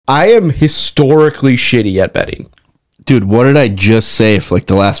I am historically shitty at betting. Dude, what did I just say for like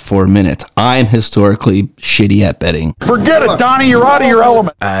the last 4 minutes? I'm historically shitty at betting. Forget it, Donnie. You're out of your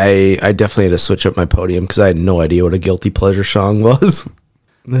element. I definitely had to switch up my podium because I had no idea what a guilty pleasure song was.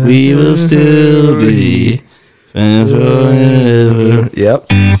 We will still be friends forever. Yep.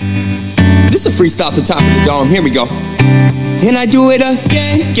 This is a freestyle off the top of the dome. Here we go. And I do it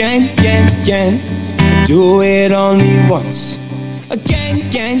again, again, again, again. I do it only once. Again,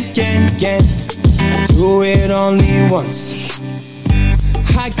 again, again, again. I do it only once.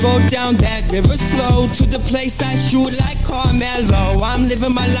 I go down that river slow to the place I shoot like Carmelo. I'm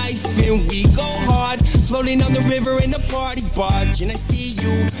living my life and we go hard, floating on the river in a party barge. And I see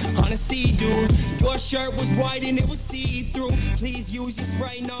you on a sea-doo. Your shirt was white and it was see-through. Please use your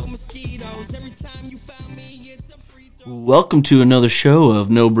spray, no mosquitoes. Every time you found me, it's a free throw. Welcome to another show of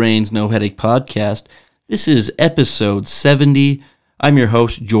No Brains, No Headache podcast. This is episode 70. I'm your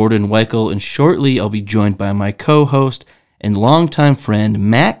host, Jordan Weichel, and shortly I'll be joined by my co-host and longtime friend,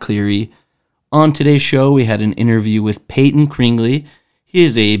 Matt Cleary. On today's show, we had an interview with Peyton Kringley. He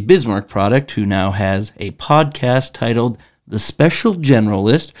is a Bismarck product who now has a podcast titled The Special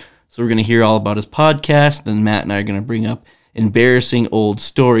Generalist. So we're going to hear all about his podcast. Then Matt and I are going to bring up embarrassing old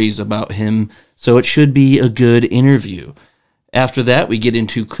stories about him. So it should be a good interview. After that, we get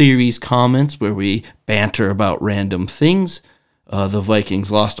into Cleary's comments where we banter about random things. The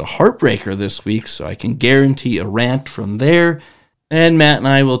Vikings lost a heartbreaker this week, so I can guarantee a rant from there. And Matt and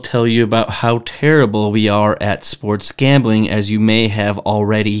I will tell you about how terrible we are at sports gambling, as you may have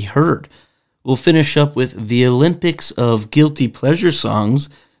already heard. We'll finish up with the Olympics of guilty pleasure songs.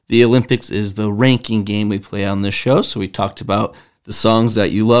 The Olympics is the ranking game we play on this show, so we talked about the songs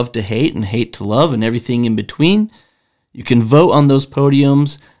that you love to hate and hate to love and everything in between. You can vote on those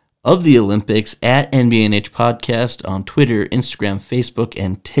podiums of the Olympics at NBNH Podcast on Twitter, Instagram, Facebook,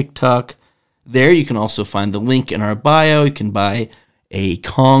 and TikTok. There you can also find the link in our bio. You can buy a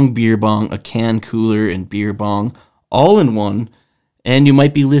Kong beer bong, a can cooler, and beer bong all in one. And you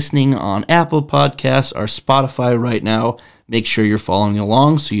might be listening on Apple Podcasts or Spotify right now. Make sure you're following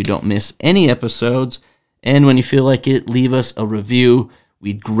along so you don't miss any episodes. And when you feel like it, leave us a review.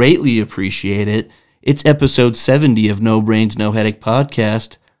 We'd greatly appreciate it. It's episode 70 of No Brains, No Headache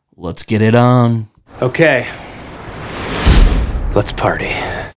podcast. Let's get it on. Okay. Let's party.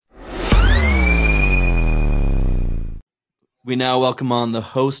 We now welcome on the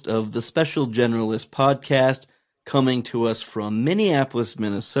host of the Special Generalist podcast, coming to us from Minneapolis,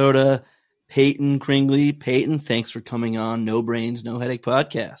 Minnesota, Peyton Kringley. Peyton, thanks for coming on No Brains, No Headache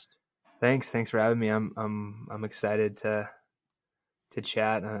podcast. Thanks for having me. I'm excited to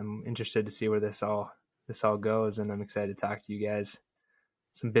chat. I'm interested to see where this all goes, and I'm excited to talk to you guys.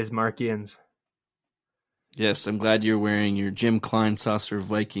 Some Bismarckians. Yes, I'm glad you're wearing your Jim Kleinsasser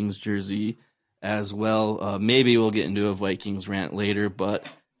Vikings jersey as well. Maybe we'll get into a Vikings rant later,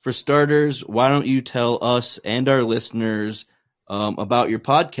 but for starters, why don't you tell us and our listeners about your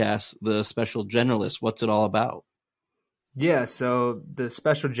podcast, The Special Generalist? What's it all about? Yeah, so The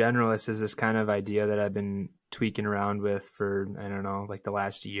Special Generalist is this kind of idea that I've been tweaking around with for, I don't know, like the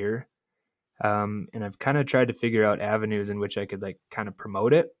last year. And I've kind of tried to figure out avenues in which I could like kind of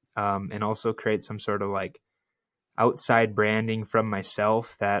promote it, and also create some sort of like outside branding from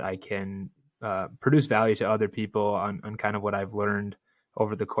myself that I can produce value to other people on kind of what I've learned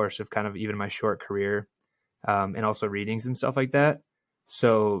over the course of kind of even my short career, and also readings and stuff like that.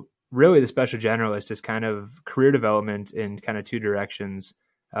 So really the Special Generalist is kind of career development in kind of two directions,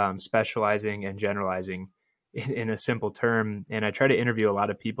 specializing and generalizing in a simple term. And I try to interview a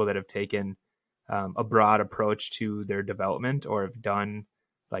lot of people that have taken a broad approach to their development or have done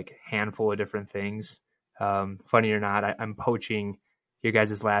like a handful of different things. Funny or not, I'm poaching your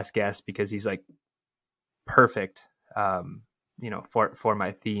guys' last guest because he's like perfect, for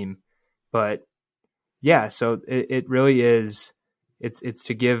my theme. But yeah, so it really is, it's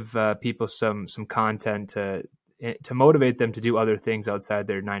to give people some content to motivate them to do other things outside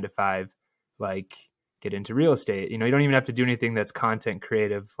their 9-to-5, like get into real estate. You don't even have to do anything that's content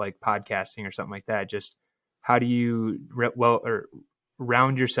creative, like podcasting or something like that. Just how do you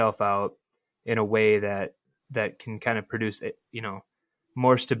round yourself out in a way that can kind of produce,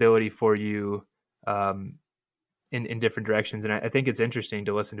 more stability for you in different directions. And I think it's interesting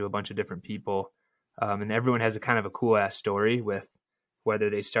to listen to a bunch of different people, and everyone has a kind of a cool ass story with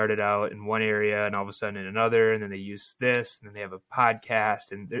whether they started out in one area and all of a sudden in another, and then they use this, and then they have a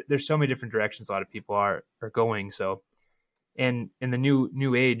podcast, and there's so many different directions a lot of people are going. So, and in the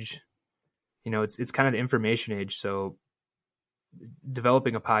new age, it's kind of the information age. So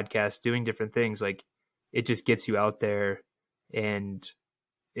developing a podcast, doing different things, like it just gets you out there and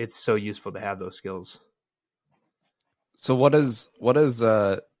it's so useful to have those skills. So what is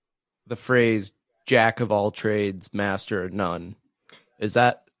the phrase "jack of all trades, master of none"? Is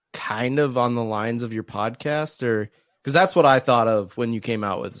that kind of on the lines of your podcast, or because that's what I thought of when you came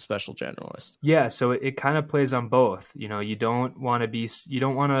out with a special generalist? Yeah, so it kind of plays on both. You don't want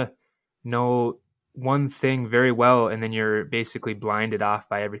to know one thing very well and then you're basically blinded off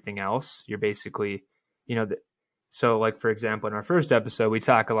by everything else. You're basically, so like, for example, in our first episode,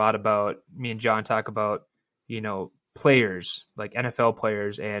 me and John talk about, players, like NFL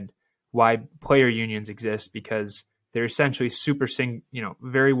players, and why player unions exist, because they're essentially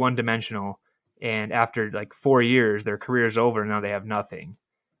very one dimensional. And after like 4 years, their career's over and now they have nothing.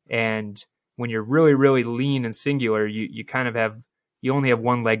 And when you're really, really lean and singular, you kind of you only have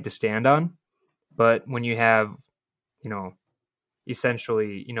one leg to stand on. But when you have,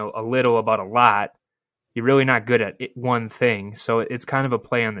 essentially, a little about a lot, you're really not good at one thing. So it's kind of a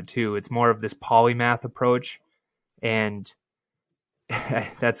play on the two. It's more of this polymath approach. And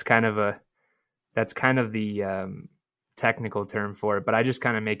that's kind of the technical term for it. But I just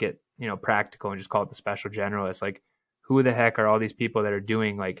kind of make it, practical and just call it the special generalist. Like, who the heck are all these people that are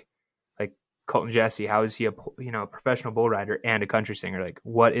doing like Colton Jesse? How is he a professional bull rider and a country singer? Like,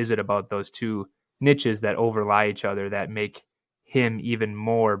 what is it about those two niches that overlie each other that make him even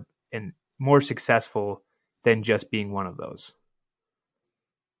more successful than just being one of those?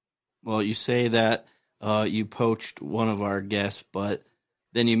 Well, you say that you poached one of our guests, but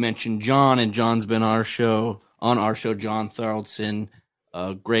then you mentioned John, and John's been on our show, John Thoraldson,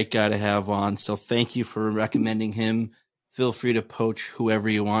 a great guy to have on. So thank you for recommending him. Feel free to poach whoever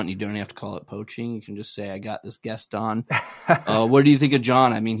you want. You don't have to call it poaching. You can just say, I got this guest on. What do you think of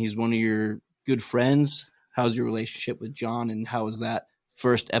John? I mean, he's one of your good friends. How's your relationship with John, and how was that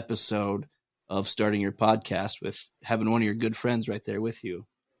first episode of starting your podcast with having one of your good friends right there with you?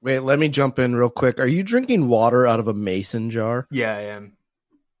 Wait, let me jump in real quick. Are you drinking water out of a mason jar? Yeah, I am.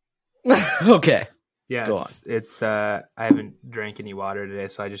 Okay. Yeah, Go it's I haven't drank any water today,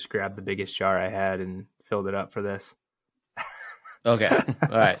 so I just grabbed the biggest jar I had and filled it up for this. Okay. All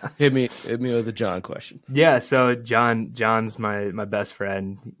right. Hit me with a John question. Yeah, so John's my best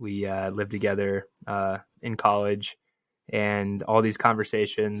friend. We lived together in college, and all these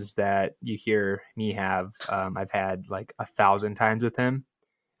conversations that you hear me have, I've had like 1,000 times with him.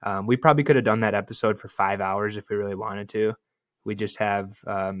 We probably could have done that episode for 5 hours if we really wanted to. We just have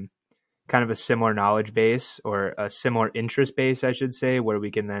kind of a similar knowledge base, or a similar interest base, I should say, where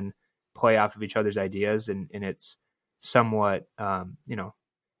we can then play off of each other's ideas, and it's somewhat, kind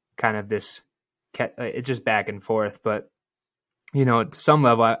of this, it's just back and forth. But, to some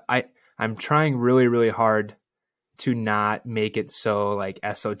level, I'm trying really, really hard to not make it so like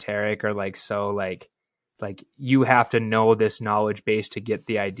esoteric, or like so like you have to know this knowledge base to get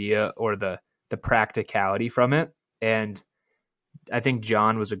the idea or the practicality from it. And I think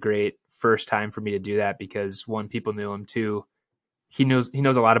John was a great first time for me to do that, because one, people knew him. Two, he knows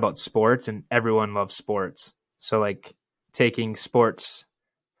a lot about sports, and everyone loves sports. So like taking sports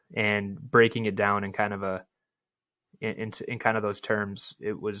and breaking it down in kind of in kind of those terms,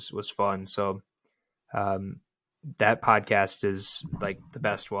 it was fun. So that podcast is like the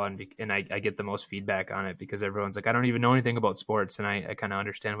best one, and I get the most feedback on it, because everyone's like, I don't even know anything about sports, and I kind of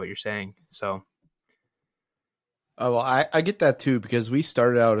understand what you're saying. So Oh, well, I get that too, because we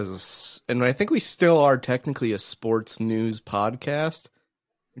started out and I think we still are technically a sports news podcast.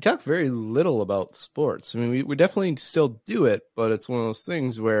 We talk very little about sports. I mean, we definitely still do it, but it's one of those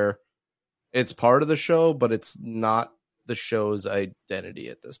things where it's part of the show, but it's not the show's identity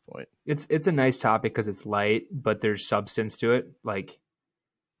at this point. It's a nice topic because it's light, but there's substance to it. Like,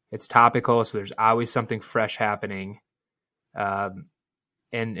 it's topical, so there's always something fresh happening. And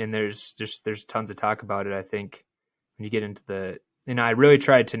there's tons of talk about it. I think when you get into I really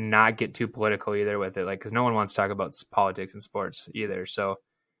tried to not get too political either with it, like, because no one wants to talk about politics and sports either. So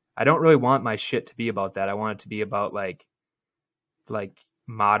I don't really want my shit to be about that. I want it to be about like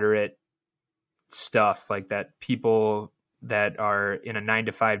moderate stuff, like that people that are in a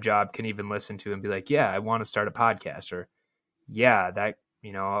 9-to-5 job can even listen to and be like, yeah, I want to start a podcast, or yeah, that,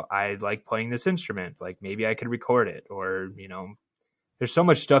 I like playing this instrument, like maybe I could record it, or, there's so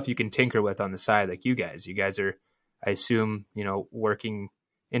much stuff you can tinker with on the side. Like you guys are, I assume, working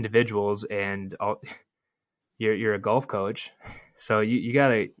individuals, and you're a golf coach. So you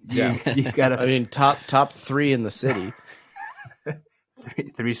gotta, you gotta, I mean, top 3 in the city.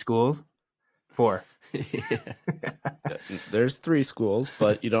 three schools, 4. There's 3 schools,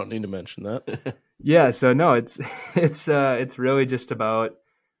 but you don't need to mention that. Yeah. So no, it's really just about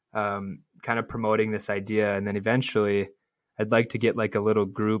kind of promoting this idea, and then eventually, I'd like to get like a little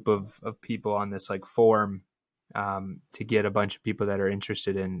group of people on this like forum to get a bunch of people that are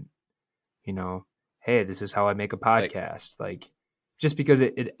interested in, you know, hey, this is how I make a podcast. Like just because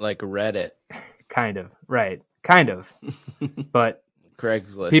it Like Reddit. kind of, right. Kind of. But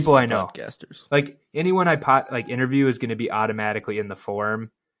Craigslist. people I know. Podcasters. Like anyone I interview is going to be automatically in the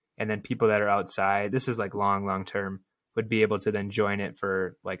forum, and then people that are outside, this is like long term, would be able to then join it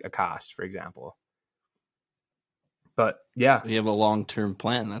for like a cost, for example. But yeah, You have a long-term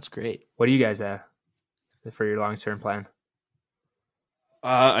plan. That's great. what do you guys have for your long term plan?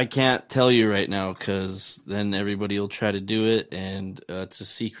 I can't tell you right now because then everybody will try to do it, and it's a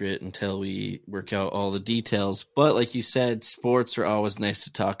secret until we work out all the details. But like you said, sports are always nice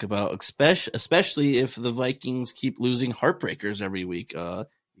to talk about, especially if the Vikings keep losing heartbreakers every week. You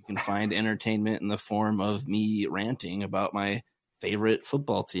can find entertainment in the form of me ranting about my favorite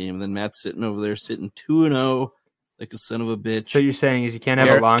football team. Then Matt's sitting over there, sitting 2-0 like a son of a bitch. So you're saying is you can't have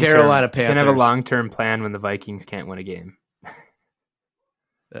Carolina you can't have a Panthers. long term plan when the Vikings can't win a game.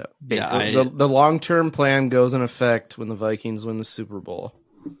 Yeah, The long-term plan goes in effect when the Vikings win the Super Bowl.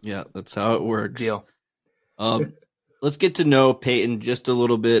 Yeah, that's how it works. Deal. Let's get to know Peyton just a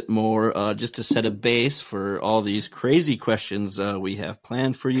little bit more, just to set a base for all these crazy questions we have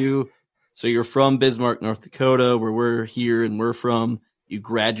planned for you. So you're from Bismarck, North Dakota, where we're here and we're from. You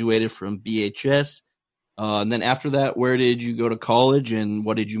graduated from BHS. And then after that, where did you go to college and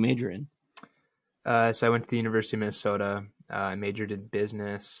what did you major in? So I went to the University of Minnesota. I majored in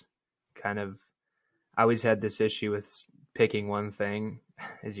business. I always had this issue with picking one thing,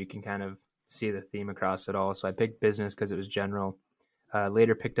 as you can kind of see the theme across it all. So I picked business because it was general.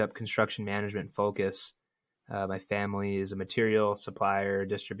 Later picked up construction management focus. My family is a material supplier,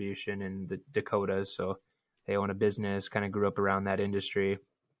 distribution in the Dakotas, so they own a business. Kind of grew up around that industry.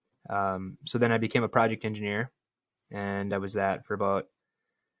 So then I became a project engineer, and I was that for about.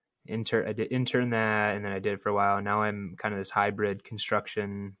 I did intern that, and then I did it for a while. Now I'm kind of this hybrid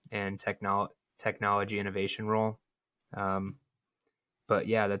construction and technology innovation role. But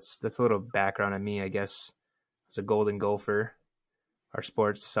yeah, that's a little background on me. I guess I was a Golden Gopher. Our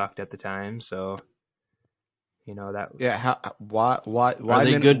sports sucked at the time, so you know that. Yeah, why Are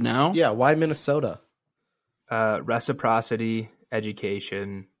they good now? Yeah, why Minnesota? Reciprocity,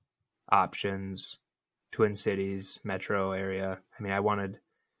 education, options, Twin Cities, metro area. I mean, I wanted.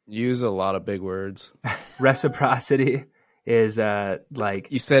 Use a lot of big words. Reciprocity is like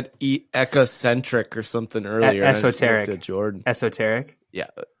You said ecocentric or something earlier. and I just esoteric. looked at Jordan. Esoteric. Yeah,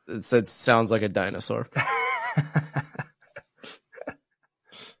 it sounds like a dinosaur.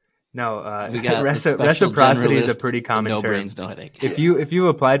 No, We got the special reciprocity is a generalist, pretty common no term. brains, no headache. If you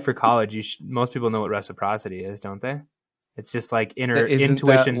applied for college, most people know what reciprocity is, don't they? It's just like Isn't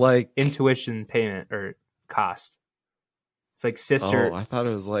intuition, that like intuition payment or cost. It's like sister. Oh, I thought it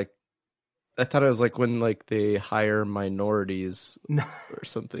was like when like they hire minorities No. or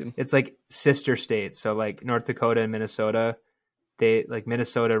something. It's like sister states. So like North Dakota and Minnesota,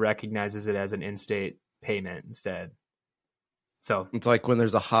 Minnesota recognizes it as an in-state payment instead. So It's like when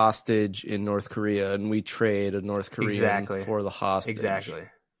there's a hostage in North Korea and we trade a North Korean Exactly. for the hostage. exactly,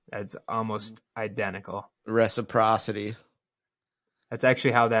 it's almost identical. Reciprocity. That's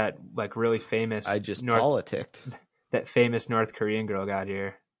actually how that like really famous I just politicked. that famous North Korean girl got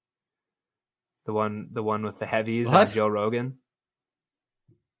here. The one with the heavies on What? Joe Rogan.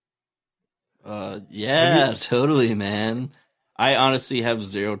 Yeah, totally, man. I honestly have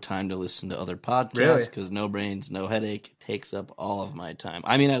zero time to listen to other podcasts Really? because No Brains, No Headache takes up all of my time.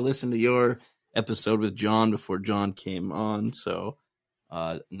 I mean, I listened to your episode with John before John came on, so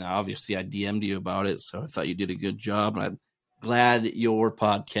now obviously I DM'd you about it, so I thought you did a good job, and I'm glad you're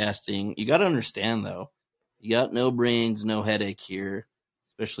podcasting. You got to understand, though, you got No Brains, No Headache here,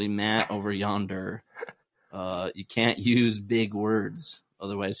 especially Matt over yonder. You can't use big words,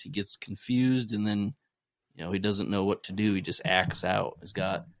 otherwise he gets confused, and then he doesn't know what to do. He just acts out. He's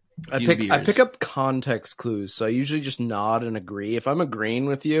got a few I beers. pick up context clues, so I usually just nod and agree. If I'm agreeing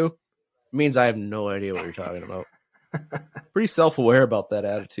with you, it means I have no idea what you're talking about. Pretty self-aware about that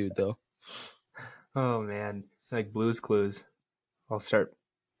attitude, though. Oh man, it's like Blue's Clues. I'll start.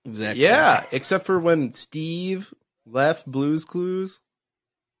 Exactly. Yeah, except for when Steve left Blue's Clues.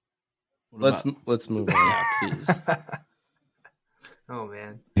 What Let's move on. Yeah, please. Oh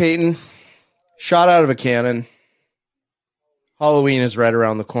man, Peyton, shot out of a cannon. Halloween is right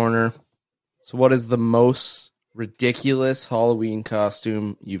around the corner. So what is the most ridiculous Halloween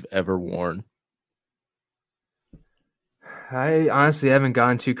costume you've ever worn? I honestly haven't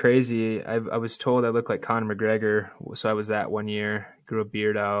gone too crazy. I was told I look like Conor McGregor, so I was that one year. Grew a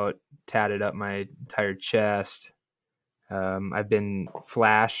beard out, tatted up my entire chest. I've been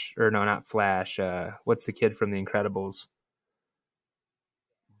Flash, or no, not Flash. What's the kid from The Incredibles?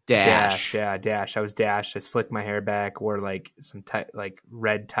 Dash. Yeah, Dash. I was Dash. I slicked my hair back, wore like some like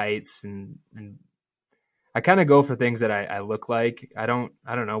red tights, and I kind of go for things that I look like. I don't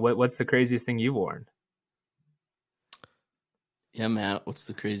know what's the craziest thing you've worn. Yeah, Matt, what's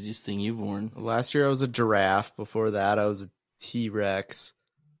the craziest thing you've worn? Last year I was a giraffe. Before that I was a T-Rex.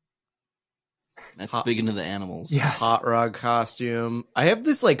 That's big into the animals. Yeah. Hot rod costume. I have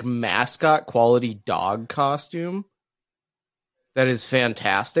this like mascot quality dog costume that is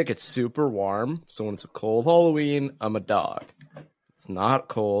fantastic. It's super warm. So when it's a cold Halloween, I'm a dog. It's not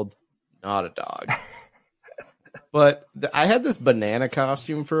cold, not a dog. But I had this banana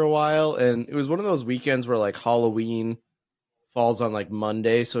costume for a while, and it was one of those weekends where like Halloween falls on like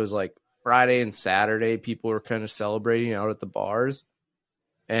Monday. So it was like Friday and Saturday, people were kind of celebrating out at the bars.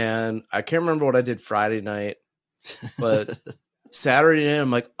 And I can't remember what I did Friday night, but Saturday night,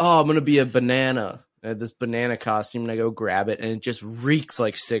 I'm like, oh, I'm going to be a banana. I had this banana costume, and I go grab it, and it just reeks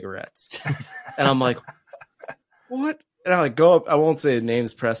like cigarettes. And I'm like, what? And I like go up. I won't say his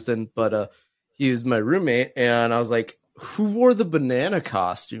name's Preston, but he was my roommate. And I was like, who wore the banana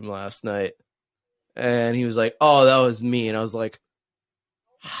costume last night? And he was like, oh, that was me. And I was like,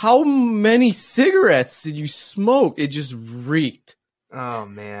 how many cigarettes did you smoke? It just reeked. Oh,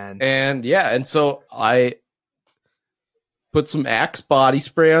 man. And yeah, and so I put some Axe body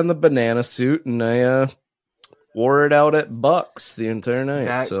spray on the banana suit, and I wore it out at Bucks the entire night.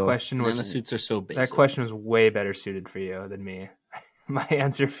 That so question Banana suits are so basic. That question was way better suited for you than me. My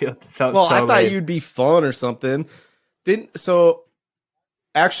answer felt well, so I thought lame. you'd be fun or something.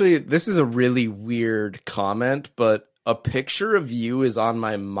 Actually, this is a really weird comment, but a picture of you is on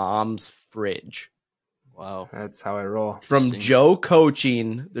my mom's fridge. Wow. That's how I roll. From Joe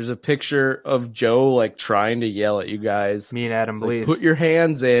coaching, there's a picture of Joe like trying to yell at you guys. Me and Adam It's like, Blease. put your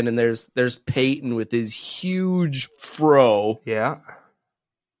hands in, and there's Peyton with his huge fro, Yeah.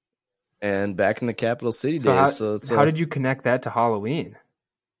 and back in the Capital City So days. how did you connect that to Halloween?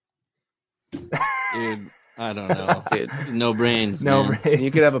 Dude, I don't know. Dude, No brains. No, man. right?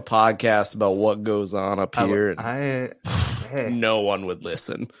 you could have a podcast about what goes on up here, and Hey, no one would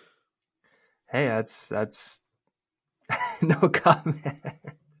listen. that's no comment.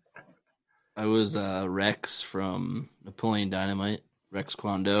 I was Rex from Napoleon Dynamite, Rex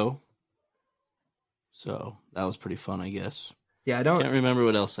Kwon Do. So that was pretty fun, I guess. Yeah, I Can't remember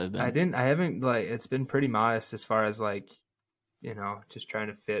what else I've been. I haven't like, it's been pretty modest as far as like, just trying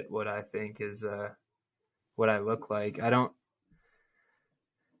to fit what I think is what I look like.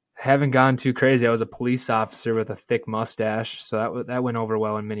 Haven't gone too crazy. I was a police officer with a thick mustache, so that went over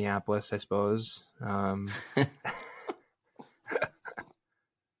well in Minneapolis, I suppose.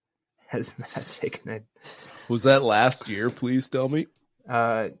 Has Matt taken it? Was that last year? Please tell me.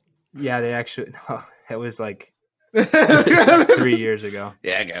 Yeah, they actually. No, it was like 3 years ago.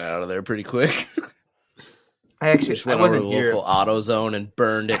 Yeah, I got out of there pretty quick. I Just went over to wasn't the here. local AutoZone and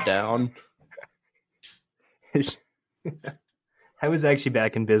burned it down. I was actually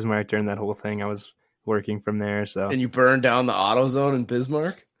back in Bismarck during that whole thing. I was working from there, so And you burned down the AutoZone in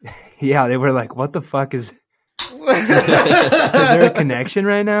Bismarck? yeah, they were like, "What the fuck is there a connection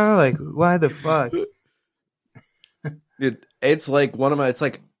right now? Like, why the fuck?" It's like it's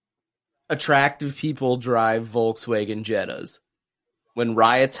like attractive people drive Volkswagen Jettas. When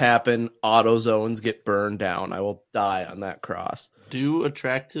riots happen, AutoZones get burned down. I will die on that cross. Do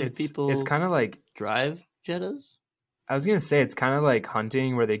attractive people It's kind of like, drive Jettas? I was gonna say, it's kind of like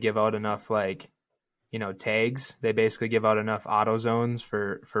hunting, where they give out enough like, tags. They basically give out enough AutoZones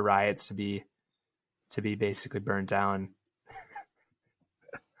for riots to be basically burnt down.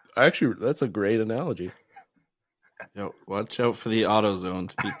 Actually, that's a great analogy. Yo, watch out for the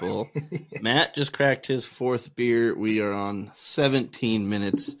AutoZones, people. Matt just cracked his fourth beer. We are on 17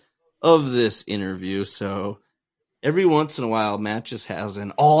 minutes of this interview. So every once in a while, Matt just has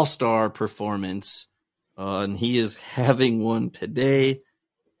an all-star performance. And he is having one today.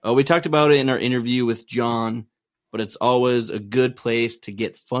 We talked about it in our interview with John, but it's always a good place to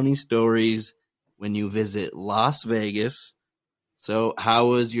get funny stories when you visit Las Vegas. So how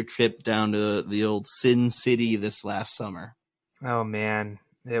was your trip down to the old Sin City this last summer? Oh man,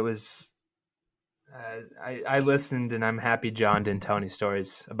 it was. I listened, and I'm happy John didn't tell any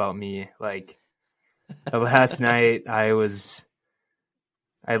stories about me. Like last night, I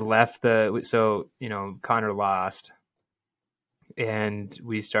left Connor lost, and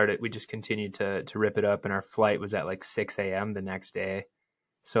we just continued to rip it up, and our flight was at like 6 a.m. the next day.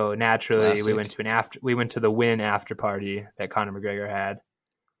 So naturally, Classic. we went to the Wynn after party that Conor McGregor had,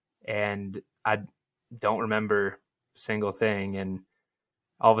 and I don't remember single thing. And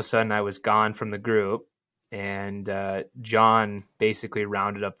all of a sudden I was gone from the group, and John basically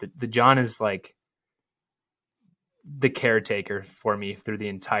rounded up the John is like the caretaker for me through the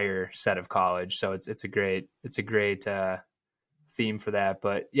entire set of college. So it's a great theme for that.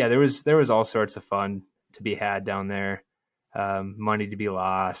 But yeah, there was all sorts of fun to be had down there. Money to be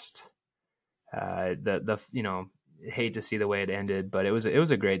lost. Hate to see the way it ended, but it was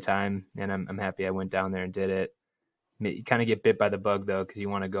a great time, and I'm happy I went down there and did it. You kind of get bit by the bug though, because you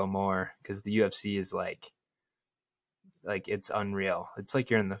want to go more, because the UFC is like it's unreal. It's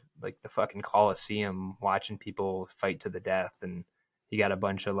like you're in the fucking Coliseum watching people fight to the death, and you got a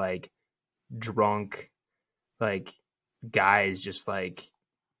bunch of like drunk like guys just like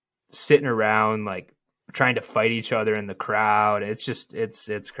sitting around like trying to fight each other in the crowd. It's just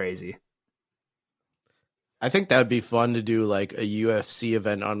it's crazy. I think that would be fun to do like a UFC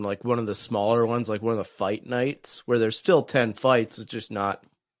event on like one of the smaller ones, like one of the fight nights where there's still 10 fights. It's just not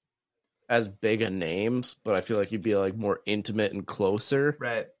as big a names, but I feel like you'd be like more intimate and closer.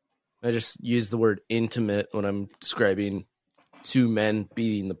 Right. I just use the word intimate when I'm describing two men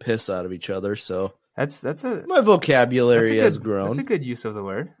beating the piss out of each other. So my vocabulary has grown. That's a good use of the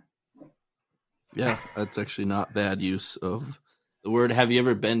word. Yeah, that's actually not bad use of the word. Have you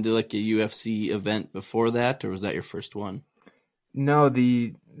ever been to like a UFC event before that, or was that your first one? No, that's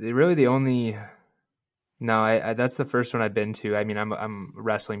the first one I've been to. I mean, I'm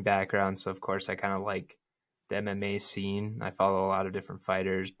wrestling background, so of course I kind of like the MMA scene. I follow a lot of different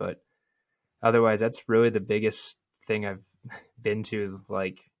fighters, but otherwise that's really the biggest thing I've been to.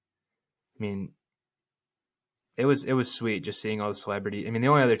 Like, I mean, it was sweet just seeing all the celebrities. I mean, the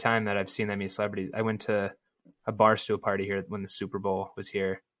only other time that I've seen that many celebrities, I went to a Barstool party here when the Super Bowl was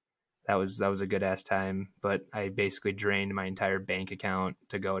here. That was a good ass time, but I basically drained my entire bank account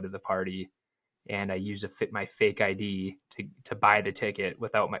to go to the party, and I used my fake ID to buy the ticket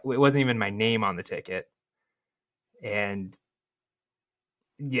without it wasn't even my name on the ticket. And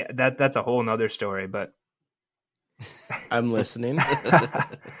yeah, that's a whole nother story, but I'm listening.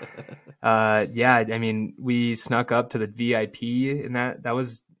 Yeah, I mean, we snuck up to the VIP, and that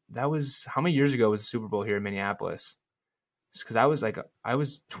was how many years ago was the Super Bowl here in Minneapolis? Because I was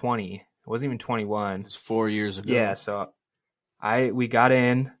 20. I wasn't even 21. It was 4 years ago. Yeah, so we got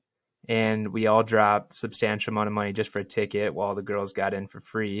in, and we all dropped substantial amount of money just for a ticket, while the girls got in for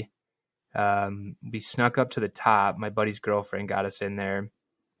free. We snuck up to the top. My buddy's girlfriend got us in there,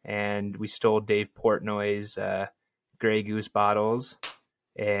 and we stole Dave Portnoy's Grey Goose bottles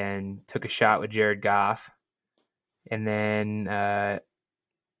and took a shot with Jared Goff. And then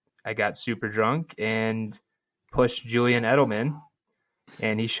I got super drunk and pushed Julian Edelman,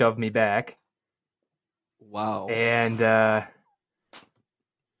 and he shoved me back. Wow. And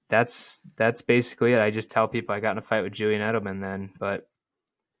that's basically it. I just tell people I got in a fight with Julian Edelman then, but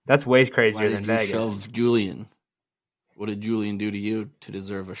that's way crazier than Vegas. Shove Julian? What did Julian do to you to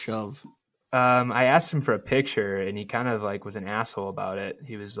deserve a shove? I asked him for a picture, and he kind of like was an asshole about it.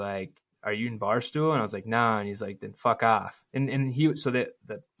 He was like, "Are you in Barstool?" And I was like, "Nah." And he's like, "Then fuck off." And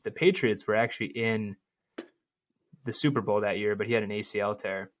the Patriots were actually in the Super Bowl that year, but he had an ACL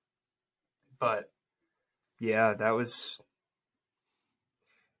tear. But yeah, that was,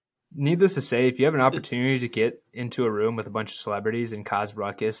 needless to say, if you have an opportunity to get into a room with a bunch of celebrities and cause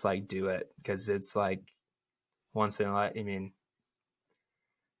ruckus, like, do it, because it's like once in a life. I mean,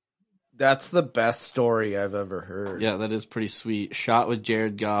 that's the best story I've ever heard. Yeah, that is pretty sweet. Shot with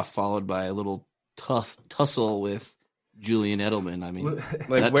Jared Goff, followed by a little tough tussle with Julian Edelman. I mean,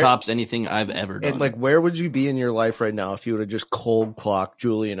 like, that tops anything I've ever done. Like, where would you be in your life right now if you would have just cold clocked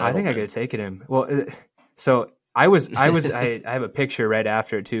Julian Edelman? I think I could have taken him. Well, so I have a picture right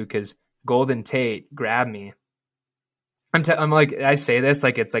after it too, because Golden Tate grabbed me. I'm like, I say this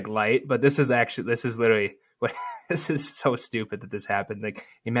like it's like light, but this is literally what. This is so stupid that this happened. Like,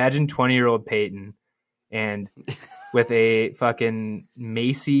 imagine 20-year-old Peyton and with a fucking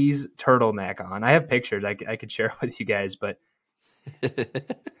Macy's turtleneck on. I have pictures I could share with you guys, but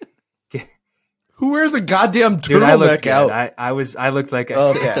who wears a goddamn turtleneck out? I looked like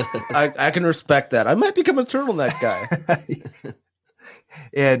okay. I can respect that. I might become a turtleneck guy.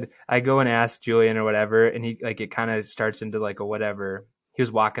 And I go and ask Julian or whatever, and he like, it kind of starts into like a whatever. He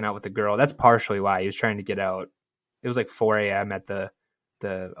was walking out with a girl. That's partially why he was trying to get out. It was like 4 a.m. at the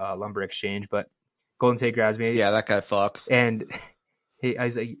Lumber Exchange, but Golden Tate grabs me. Yeah, that guy fucks. And I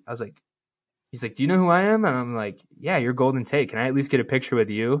was like, he's like, "Do you know who I am?" And I'm like, "Yeah, you're Golden Tate. Can I at least get a picture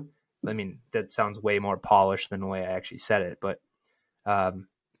with you?" I mean, that sounds way more polished than the way I actually said it, but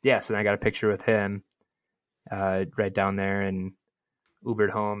yeah. So then I got a picture with him right down there, and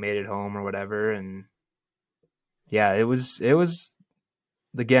Ubered home, made it home or whatever, and yeah, it was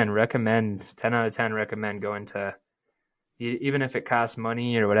again, recommend 10 out of 10 recommend going to, even if it costs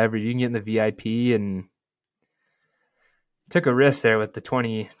money or whatever, you can get in the VIP. And took a risk there with the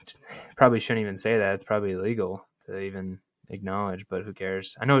 20. Probably shouldn't even say that. It's probably illegal to even acknowledge, but who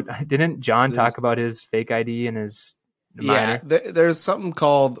cares? I know, didn't John talk about his fake ID and his minor? There's something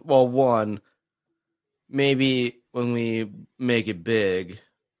called, well, one, maybe when we make it big,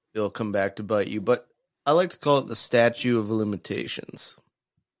 it'll come back to bite you, but I like to call it the statute of limitations.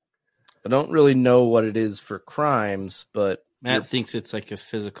 I don't really know what it is for crimes, but Matt thinks it's like a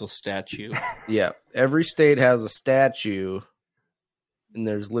physical statue. yeah, every state has a statute, and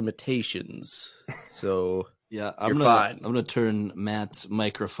there's limitations. So yeah, you're fine. I'm gonna turn Matt's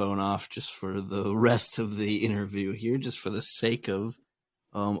microphone off just for the rest of the interview here, just for the sake of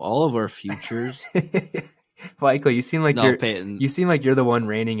all of our futures. Michael, you seem like Peyton. you seem like you're the one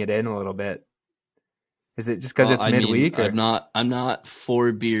reining it in a little bit. Is it just because it's midweek? I'm not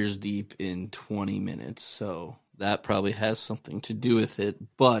 4 beers deep in 20 minutes, so that probably has something to do with it.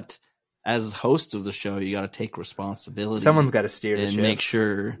 But as host of the show, you got to take responsibility. Someone's got to steer the and ship, make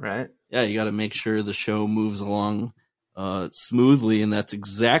sure, right? Yeah, you got to make sure the show moves along smoothly, and that's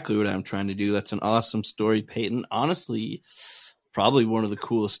exactly what I'm trying to do. That's an awesome story, Peyton. Honestly, probably one of the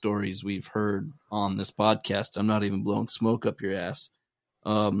coolest stories we've heard on this podcast. I'm not even blowing smoke up your ass.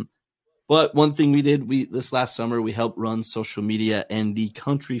 But one thing we did, this last summer, we helped run social media and the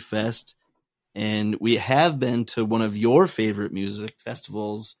Country Fest. And we have been to one of your favorite music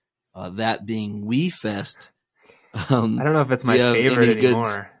festivals, that being We Fest. I don't know if it's my favorite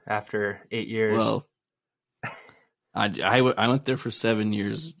anymore after 8 years. Well, I went there for 7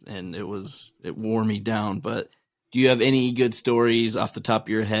 years, and it wore me down. But do you have any good stories off the top of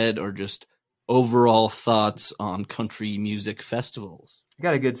your head, or just overall thoughts on country music festivals? I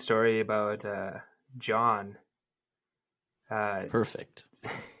got a good story about John. Perfect.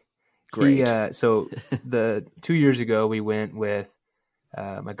 Great. So the 2 years ago, we went with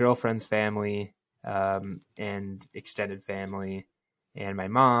my girlfriend's family and extended family and my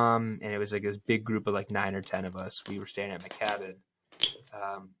mom, and it was like this big group of like 9 or 10 of us. We were staying at my cabin.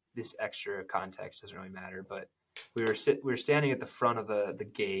 This extra context doesn't really matter, but we were standing at the front of the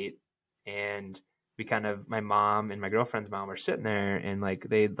gate, and my mom and my girlfriend's mom were sitting there, and like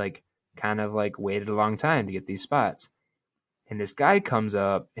they'd like kind of like waited a long time to get these spots. And this guy comes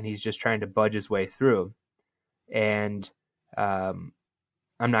up, and he's just trying to budge his way through. And I'm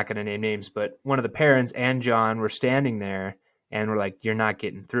not going to name names, but one of the parents and John were standing there and were like, "You're not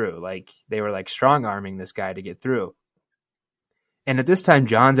getting through." Like they were like strong arming this guy to get through. And at this time,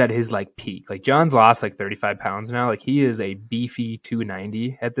 John's at his like peak. Like John's lost like 35 pounds now. Like he is a beefy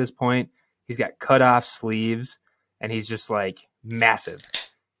 290 at this point. He's got cut off sleeves, and he's just like massive.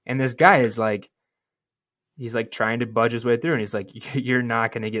 And this guy is like, he's like trying to budge his way through, and he's like, "You're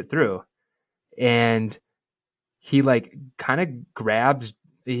not going to get through." And he like kind of grabs,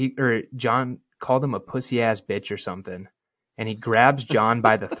 John called him a pussy ass bitch or something. And he grabs John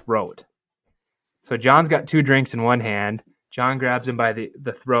by the throat. So John's got 2 drinks in one hand. John grabs him by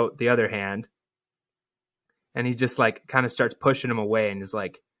the throat, the other hand. And he just like kind of starts pushing him away, and he's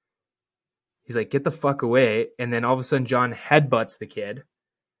like, "Get the fuck away." And then all of a sudden John headbutts the kid.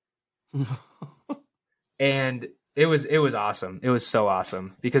 And it was awesome. It was so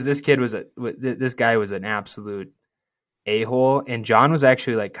awesome because this guy was an absolute a-hole, and John was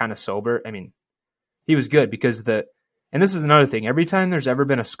actually like kind of sober. I mean, he was good because and this is another thing. Every time there's ever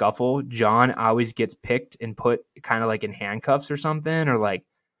been a scuffle, John always gets picked and put kind of like in handcuffs or something, or like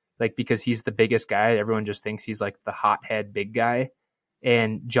because he's the biggest guy, everyone just thinks he's like the hothead big guy.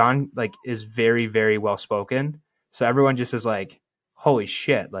 And John like is very, very well spoken. So everyone just is like, "Holy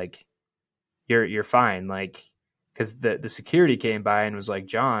shit, like you're fine." Like, because the security came by and was like,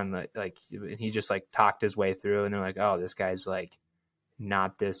 "John," like, and he just like talked his way through, and they're like, "Oh, this guy's like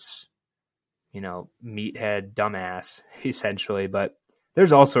not this, meathead dumbass," essentially. But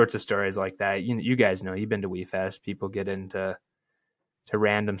there's all sorts of stories like that. You guys know, you've been to WeFest. People get into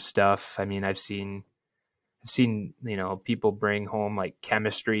random stuff. I mean, I've seen people bring home like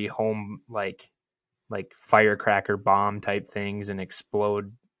chemistry home, like firecracker bomb type things and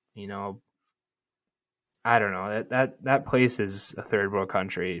explode. I don't know, that place is a third world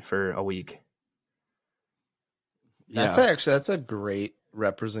country for a week. Yeah. That's a great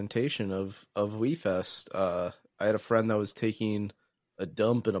representation of WeFest. I had a friend that was taking a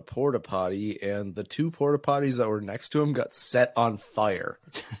dump in a porta potty, and the 2 porta potties that were next to him got set on fire.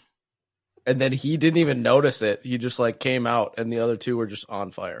 And then he didn't even notice it. He just like came out, and the other 2 were just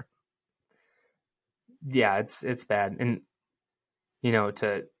on fire. Yeah, it's bad. And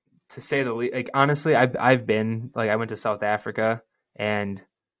to to say the least. Like, honestly, I've been, like, I went to South Africa, and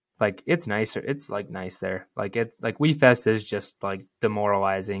like, it's nicer. It's like nice there. Like, it's like Wee Fest is just like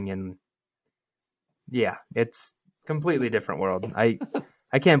demoralizing, and yeah, it's completely different world. I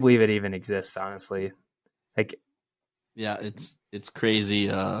can't believe it even exists, honestly. Like, Yeah, it's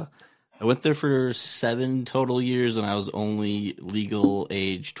crazy. I went there for 7 total years, and I was only legal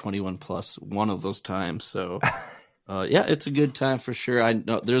age 21 plus one of those times. So, yeah, it's a good time for sure. I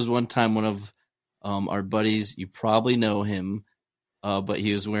know there's one time one of our buddies, you probably know him, but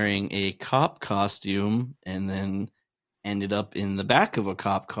he was wearing a cop costume and then ended up in the back of a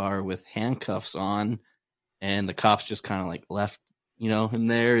cop car with handcuffs on, and the cops just kind of like left, him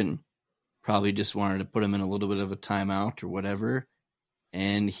there, and probably just wanted to put him in a little bit of a timeout or whatever.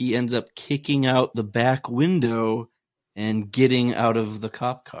 And he ends up kicking out the back window and getting out of the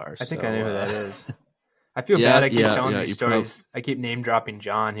cop car. I think I know who that is. I feel bad. I keep telling these stories. I keep name dropping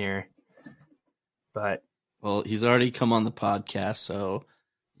John here, but well, he's already come on the podcast, so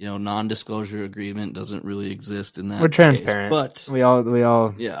non-disclosure agreement doesn't really exist in that. We're transparent, but we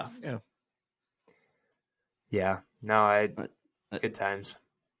all, yeah. No, good times.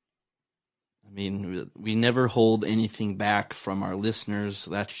 I mean, we never hold anything back from our listeners.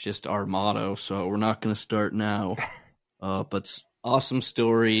 That's just our motto. So we're not going to start now. But awesome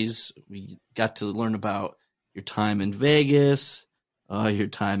stories. We got to learn about your time in Vegas, your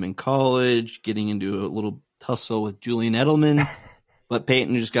time in college, getting into a little tussle with Julian Edelman. But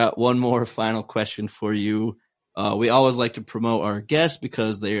Peyton just got one more final question for you. We always like to promote our guests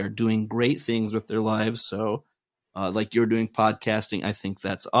because they are doing great things with their lives. So like you're doing podcasting, I think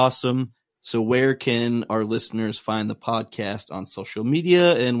that's awesome. So where can our listeners find the podcast on social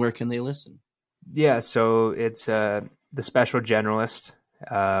media, and where can they listen? Yeah, so it's The Special Generalist.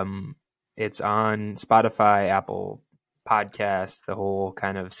 It's on Spotify, Apple Podcasts, the whole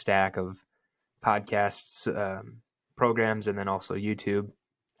kind of stack of podcasts, programs, and then also YouTube.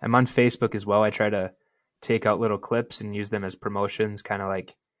 I'm on Facebook as well. I try to take out little clips and use them as promotions, kind of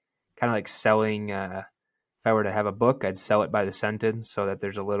like selling. If I were to have a book, I'd sell it by the sentence so that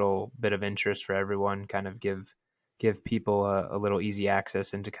there's a little bit of interest for everyone, kind of give people a little easy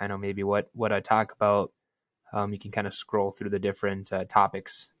access into kind of maybe what I talk about. You can kind of scroll through the different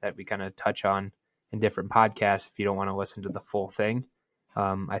topics that we kind of touch on in different podcasts if you don't want to listen to the full thing.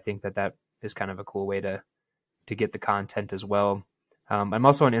 I think that is kind of a cool way to get the content as well. I'm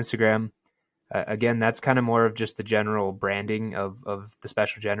also on Instagram. Again, that's kind of more of just the general branding of the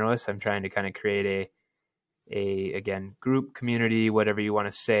Special Generalist. I'm trying to kind of create again, group, community, whatever you want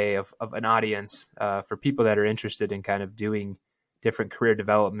to say, of an audience for people that are interested in kind of doing different career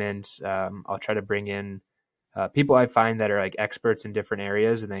development. I'll try to bring in people I find that are like experts in different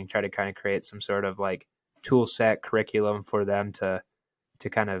areas, and then try to kind of create some sort of like tool set curriculum for them to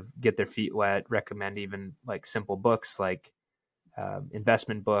kind of get their feet wet, recommend even like simple books like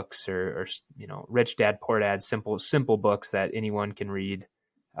investment books or Rich Dad Poor Dad, simple books that anyone can read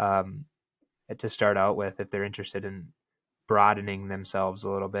to start out with if they're interested in broadening themselves a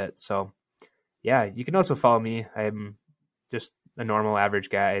little bit. So yeah, you can also follow me. I'm just a normal average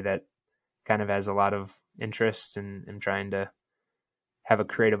guy that kind of has a lot of interests and am trying to have a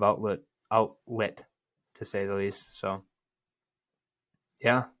creative outlet to say the least. So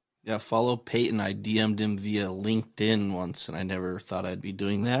yeah, follow Peyton. I DM'd him via LinkedIn once, and I never thought I'd be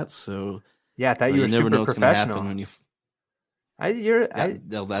doing that. So yeah, I thought you were never super know what's professional. Gonna happen when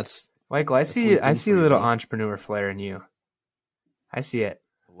you. That's Michael. I see a little entrepreneur flair in you. I see it.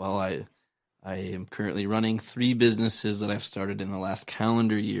 Well, I am currently running 3 businesses that I've started in the last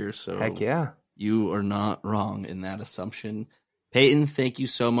calendar year. So heck yeah, you are not wrong in that assumption. Peyton, thank you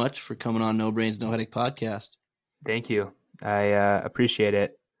so much for coming on No Brains, No Headache podcast. Thank you. I appreciate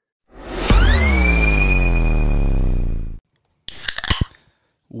it.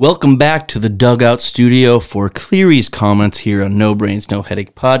 Welcome back to the Dugout Studio for Cleary's comments here on No Brains, No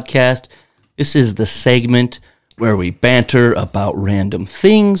Headache podcast. This is the segment where we banter about random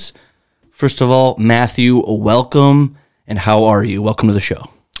things. First of all, Matthew, welcome, and how are you? Welcome to the show.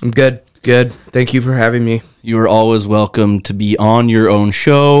 I'm good. Thank you for having me. You are always welcome to be on your own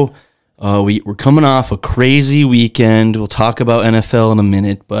show. We're coming off a crazy weekend. We'll talk about NFL in a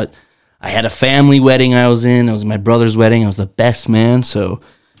minute, but I had a family wedding I was in. I was in my brother's wedding. I was the best man, so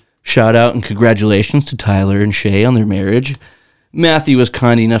shout out and congratulations to Tyler and Shay on their marriage. Matthew was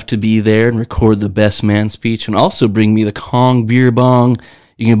kind enough to be there and record the best man speech and also bring me the Kong beer bong.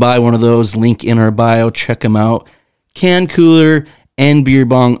 You can buy one of those, link in our bio, check them out. Can cooler and beer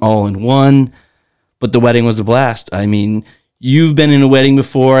bong all in one. But the wedding was a blast. I mean, you've been in a wedding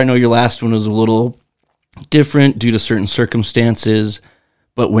before. I know your last one was a little different due to certain circumstances,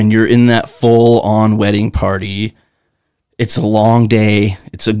 But when you're in that full-on wedding party, it's a long day.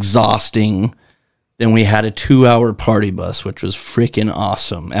 It's exhausting. Then we had a 2-hour party bus, which was freaking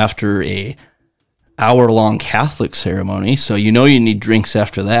awesome after a hour-long Catholic ceremony. So you need drinks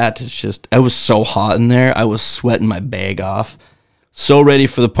after that. It's just, I was so hot in there. I was sweating my bag off. So ready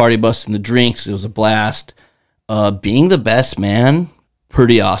for the party bus and the drinks. It was a blast. Being the best man,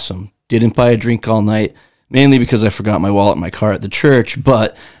 pretty awesome. Didn't buy a drink all night, mainly because I forgot my wallet in my car at the church,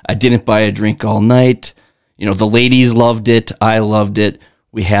 but I didn't buy a drink all night. The ladies loved it. I loved it.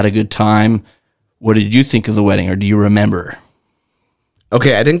 We had a good time. What did you think of the wedding, or do you remember?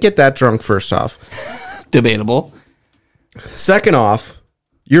 Okay, I didn't get that drunk, first off. Debatable. Second off,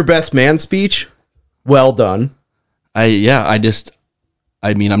 your best man speech, well done.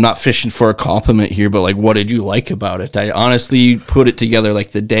 I'm not fishing for a compliment here, but what did you like about it? I honestly put it together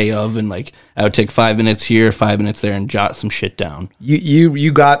the day of, and I would take 5 minutes here, 5 minutes there, and jot some shit down.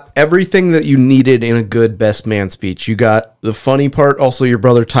 You got everything that you needed in a good best man speech. You got the funny part, also your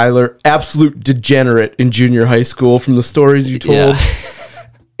brother Tyler, absolute degenerate in junior high school from the stories you told. Yeah.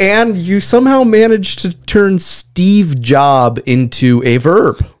 And you somehow managed to turn Steve Job into a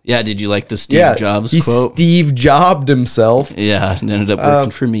verb. Yeah, did you like the Steve Jobs quote? He Steve Jobbed himself. Yeah, it ended up working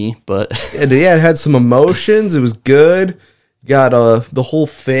for me, but... And it had some emotions. It was good. Got the whole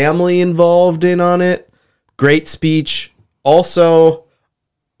family involved in on it. Great speech. Also,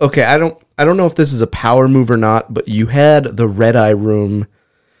 okay, I don't know if this is a power move or not, but you had the red eye room.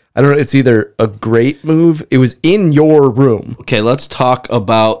 I don't know. It's either a great move. It was in your room. Okay, let's talk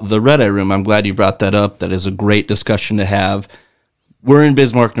about the red eye room. I'm glad you brought that up. That is a great discussion to have. We're in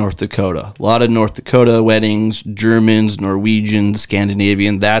Bismarck, North Dakota. A lot of North Dakota weddings, Germans, Norwegians,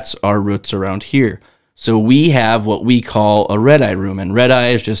 Scandinavian. That's our roots around here. So we have what we call a red eye room. And red eye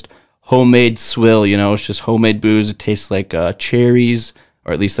is just homemade swill. It's just homemade booze. It tastes like cherries,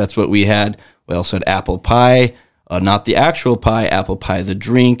 or at least that's what we had. We also had apple pie. Not the actual pie, apple pie, the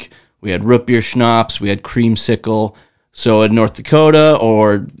drink. We had root beer schnapps. We had creamsicle. So in North Dakota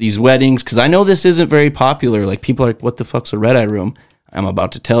or these weddings, because I know this isn't very popular. People are like, what the fuck's a red eye room? I'm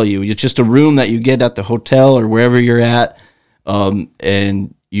about to tell you. It's just a room that you get at the hotel or wherever you're at.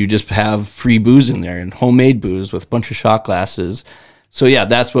 And you just have free booze in there and homemade booze with a bunch of shot glasses. So yeah,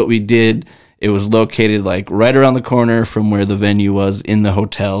 that's what we did. It was located right around the corner from where the venue was in the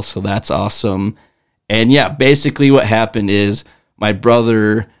hotel. So that's awesome. And yeah, basically what happened is my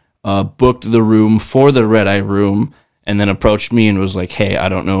brother booked the room for the red eye room and then approached me and was like, hey, I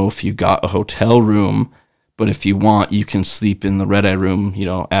don't know if you got a hotel room, but if you want, you can sleep in the red eye room,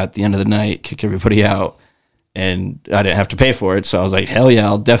 at the end of the night, kick everybody out. And I didn't have to pay for it. So I was like, hell yeah,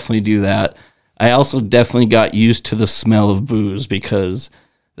 I'll definitely do that. I also definitely got used to the smell of booze because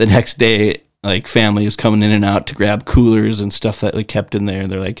the next day, family was coming in and out to grab coolers and stuff that they kept in there.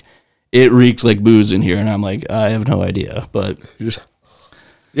 They're like, it reeks like booze in here, and I'm like, I have no idea, but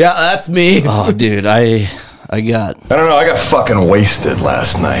yeah, that's me. Oh, dude, I got. I don't know. I got fucking wasted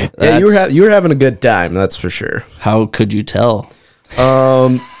last night. Yeah, you were having a good time. That's for sure. How could you tell?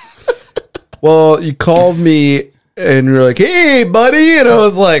 Well, you called me and you were like, "Hey, buddy," and I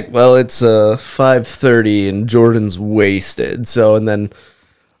was like, "Well, it's 5:30 and Jordan's wasted." So, and then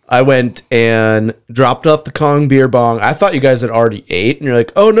I went and dropped off the Kong beer bong. I thought you guys had already ate, and you're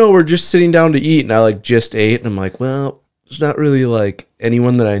like, "Oh no, we're just sitting down to eat." And I just ate, and I'm like, "Well, there's not really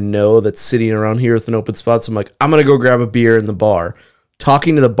anyone that I know that's sitting around here with an open spot." So I'm like, "I'm gonna go grab a beer in the bar."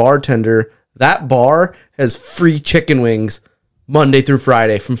 Talking to the bartender, that bar has free chicken wings Monday through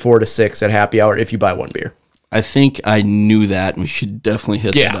Friday from 4 to 6 at happy hour if you buy one beer. I think I knew that, and we should definitely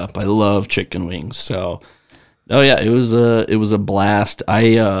hit that up. I love chicken wings, so. Oh yeah, it was a blast.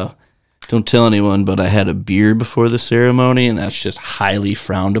 I don't tell anyone, but I had a beer before the ceremony, and that's just highly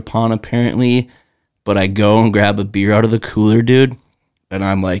frowned upon apparently. But I go and grab a beer out of the cooler, dude, and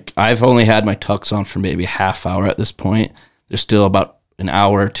I'm like, I've only had my tux on for maybe a half hour at this point. There's still about an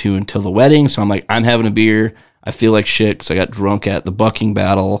hour or two until the wedding, so I'm like, I'm having a beer. I feel like shit because I got drunk at the bucking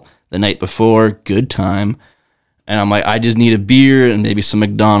battle the night before. Good time. And I'm like, I just need a beer and maybe some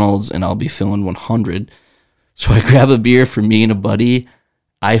McDonald's, and I'll be feeling 100. So I grab a beer for me and a buddy.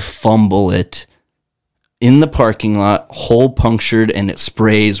 I fumble it in the parking lot, hole punctured, and it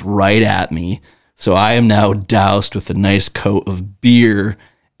sprays right at me. So I am now doused with a nice coat of beer,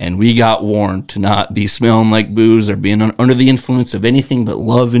 and we got warned to not be smelling like booze or being under the influence of anything but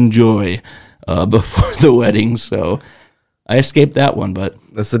love and joy before the wedding. So I escaped that one, but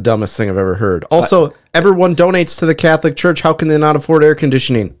that's the dumbest thing I've ever heard. Also, everyone donates to the Catholic Church. How can they not afford air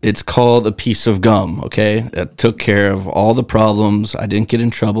conditioning? It's called a piece of gum, okay? That took care of all the problems. I didn't get in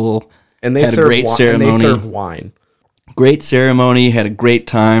trouble. And they had serve a great ceremony. And they serve wine. Great ceremony, had a great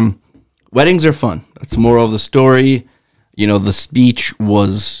time. Weddings are fun. That's the moral of the story. You know, the speech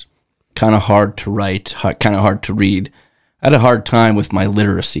was kind of hard to write, kind of hard to read. I had a hard time with my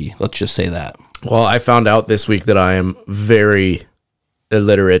literacy. Let's just say that. Well, I found out this week that I am very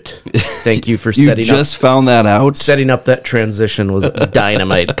illiterate. Thank you for setting up. Found that out? Setting up that transition was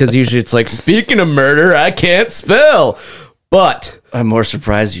dynamite, because usually it's like, speaking of murder, I can't spell. But I'm more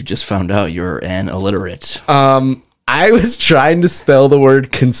surprised you just found out you're an illiterate. I was trying to spell the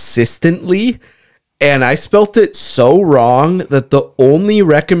word consistently, and I spelt it so wrong that the only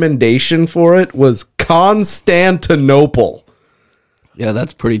recommendation for it was Constantinople. Yeah,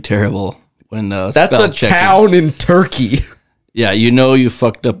 that's pretty terrible. When That's spell a check town in Turkey. Yeah, you know you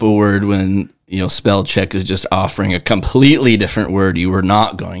fucked up a word when, spell check is just offering a completely different word you were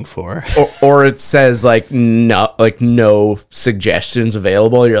not going for. Or it says no suggestions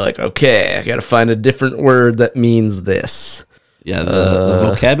available. You're like, okay, I got to find a different word that means this. Yeah, the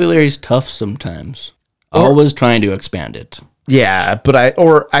vocabulary is tough sometimes. Always trying to expand it. Yeah, but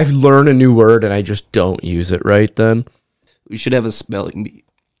I've learned a new word and I just don't use it right then. We should have a spelling bee.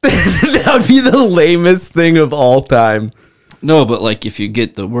 That would be the lamest thing of all time. No, but like if you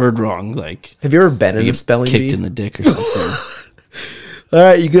get the word wrong, like have you ever been in a spelling bee? Kicked in the dick or something. All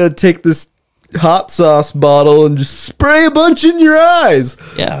right, you gotta take this hot sauce bottle and just spray a bunch in your eyes.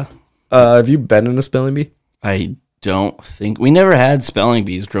 Yeah. Have you been in a spelling bee? I don't think we never had spelling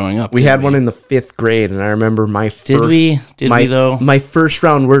bees growing up. We had one in the 5th grade, and I remember Did we though? My first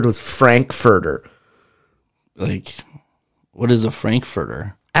round word was Frankfurter. Like, what is a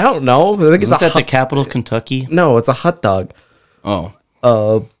Frankfurter? I don't know. I think Isn't that the capital of Kentucky? No, it's a hot dog. Oh.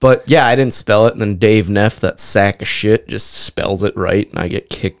 But yeah, I didn't spell it, and then Dave Neff, that sack of shit, just spells it right, and I get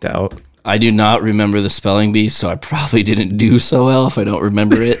kicked out. I do not remember the spelling bee, so I probably didn't do so well if I don't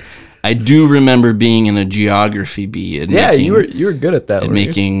remember it. I do remember being in a geography bee. And you were good at that. And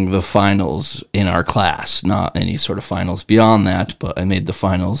making the finals in our class, not any sort of finals beyond that, but I made the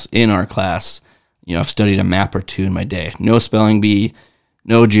finals in our class. I've studied a map or two in my day. No spelling bee,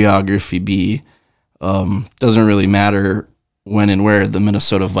 no geography bee. Doesn't really matter when and where the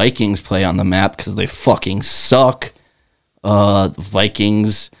Minnesota Vikings play on the map because they fucking suck. The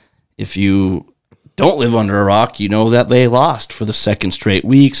Vikings, if you don't live under a rock, you know that they lost for the second straight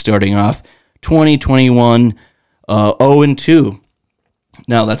week, starting off 2021 0-2.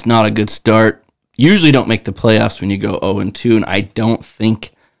 Now, that's not a good start. Usually don't make the playoffs when you go 0-2, and I don't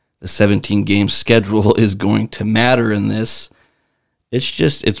think the 17-game schedule is going to matter in this.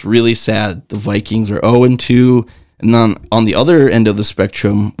 It's really sad. The Vikings are 0-2, and then on the other end of the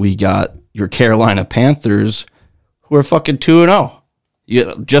spectrum, we got your Carolina Panthers, who are fucking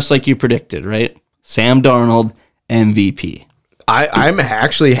 2-0. Just like you predicted, right? Sam Darnold, MVP. I'm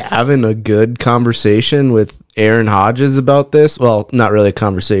actually having a good conversation with Aaron Hodges about this. Well, not really a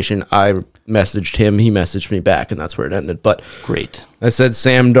conversation. I messaged him. He messaged me back, and that's where it ended. But great. I said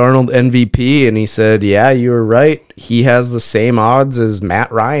Sam Darnold MVP, and he said, yeah, you were right. He has the same odds as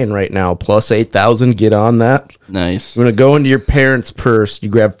Matt Ryan right now, plus 8,000. Get on that. Nice. You're going to go into your parents' purse. You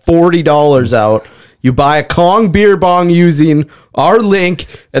grab $40 out. You buy a Kong beer bong using our link,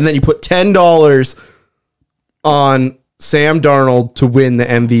 and then you put $10 on Sam Darnold to win the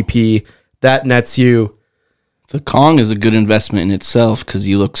MVP. That nets you. The Kong is a good investment in itself because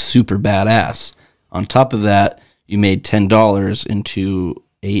you look super badass. On top of that, you made $10 into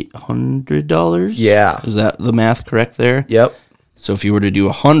 $800. Yeah. Is that the math correct there? Yep. So if you were to do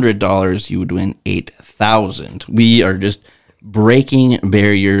 $100, you would win $8,000. We are just breaking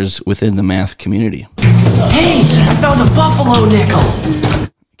barriers within the math community. Hey, I found a buffalo nickel.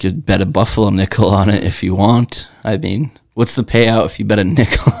 You could bet a buffalo nickel on it if you want. I mean, what's the payout if you bet a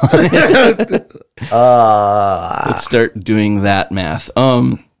nickel on it? Let's start doing that math.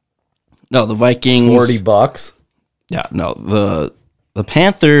 No, the Vikings $40. Yeah, no, the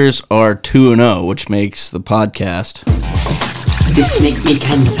Panthers are 2-0, which makes the podcast. This makes me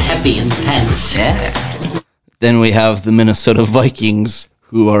kind of happy and tense. Yeah. Then we have the Minnesota Vikings,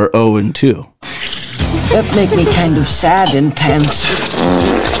 who are 0-2. That make me kind of sad and tense.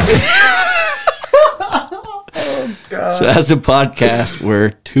 So as a podcast,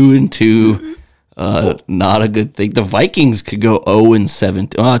 we're 2-2. Not a good thing. The Vikings could go 0-7,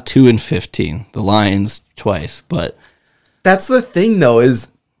 2-15. The Lions twice, but that's the thing, though, is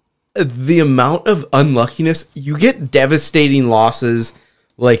the amount of unluckiness. You get devastating losses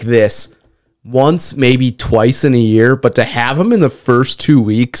like this once, maybe twice in a year, but to have them in the first 2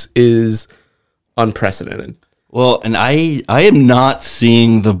 weeks is unprecedented. Well, and I am not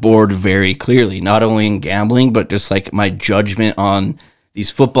seeing the board very clearly, not only in gambling, but just like my judgment on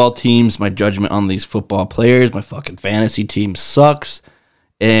these football teams, my judgment on these football players, my fucking fantasy team sucks.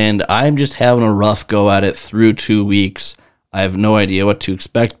 And I'm just having a rough go at it through 2 weeks. I have no idea what to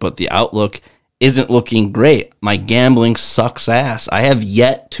expect, but the outlook isn't looking great. My gambling sucks ass. I have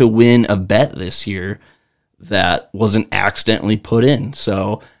yet to win a bet this year that wasn't accidentally put in.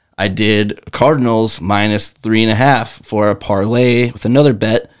 So I did Cardinals -3.5 for a parlay with another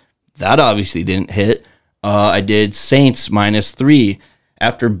bet. That obviously didn't hit. I did Saints -3.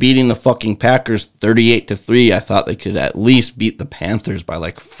 After beating the fucking Packers 38-3, I thought they could at least beat the Panthers by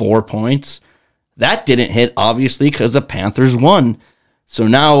like 4 points. That didn't hit, obviously, because the Panthers won. So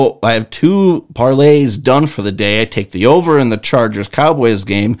now I have 2 parlays done for the day. I take the over in the Chargers-Cowboys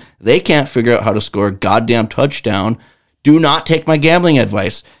game. They can't figure out how to score a goddamn touchdown. Do not take my gambling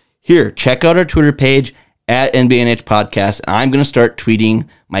advice. Here, check out our Twitter page at NBNH Podcast. And I'm going to start tweeting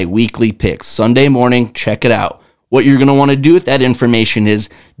my weekly picks. Sunday morning, check it out. What you're going to want to do with that information is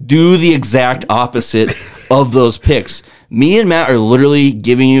do the exact opposite of those picks. Me and Matt are literally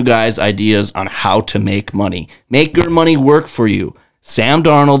giving you guys ideas on how to make money. Make your money work for you. Sam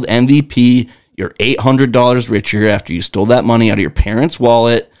Darnold, MVP, you're $800 richer after you stole that money out of your parents'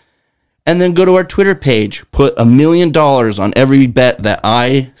 wallet. And then go to our Twitter page. Put $1 million on every bet that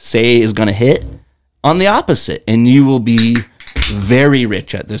I say is going to hit on the opposite. And you will be very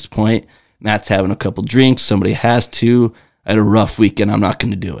rich at this point. Matt's having a couple drinks. Somebody has to. I had a rough weekend. I'm not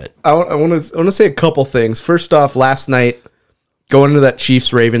going to do it. I want to say a couple things. First off, last night, going into that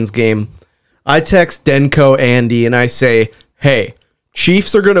Chiefs-Ravens game, I text Denko Andy and I say, hey,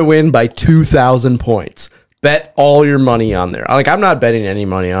 Chiefs are going to win by 2,000 points. Bet all your money on there. I'm not betting any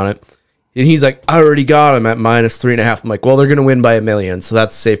money on it. And he's like, I already got him at -3.5. I'm like, well, they're going to win by $1 million, so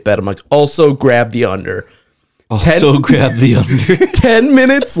that's a safe bet. I'm like, also grab the under. Grab the under. 10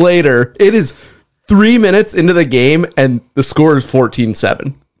 minutes later, it is 3 minutes into the game, and the score is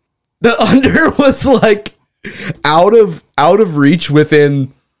 14-7. The under was like out of reach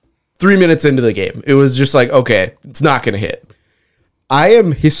within 3 minutes into the game. It was just like, okay, it's not going to hit. I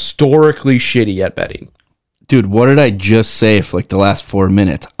am historically shitty at betting. Dude, what did I just say for like the last 4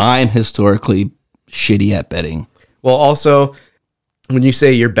 minutes? I'm historically shitty at betting. Well, also, when you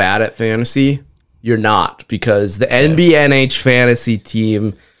say you're bad at fantasy, you're not, because the NBNH fantasy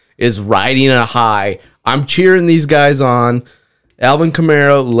team is riding a high. I'm cheering these guys on. Alvin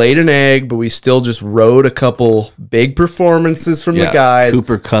Kamara laid an egg, but we still just rode a couple big performances from the guys.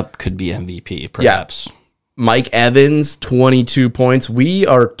 Cooper Kupp could be MVP, perhaps. Yeah. Mike Evans, 22 points. We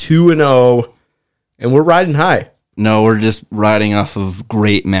are 2-0, and we're riding high. No, we're just riding off of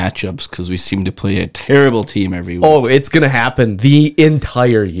great matchups because we seem to play a terrible team every week. Oh, it's going to happen the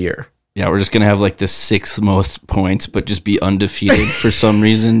entire year. Yeah, we're just going to have like the 6th most points, but just be undefeated for some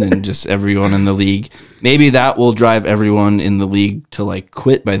reason, and just everyone in the league. Maybe that will drive everyone in the league to like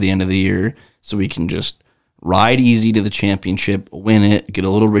quit by the end of the year so we can just ride easy to the championship, win it, get a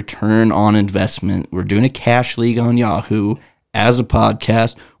little return on investment. We're doing a cash league on Yahoo as a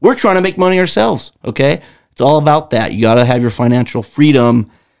podcast. We're trying to make money ourselves, okay? It's all about that. You got to have your financial freedom,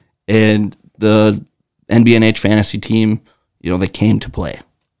 and the NBNH fantasy team, they came to play.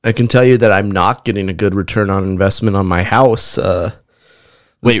 I can tell you that I'm not getting a good return on investment on my house.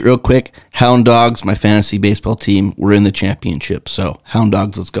 Wait, real quick. Hound Dogs, my fantasy baseball team, we're in the championship. So, Hound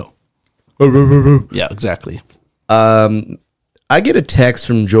Dogs, let's go. Yeah, exactly. I get a text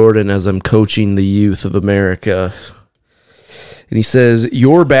from Jordan as I'm coaching the youth of America. And he says,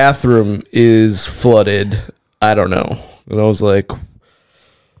 your bathroom is flooded. I don't know. And I was like,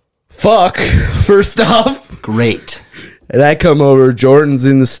 fuck, first off. Great. And I come over, Jordan's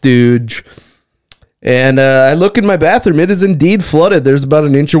in the stooge, and I look in my bathroom. It is indeed flooded. There's about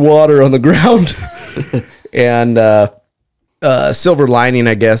an inch of water on the ground. And silver lining,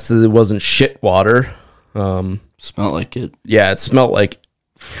 I guess, is it wasn't shit water. Smelled like it. Yeah, it smelled like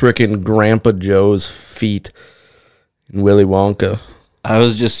frickin' Grandpa Joe's feet in Willy Wonka. I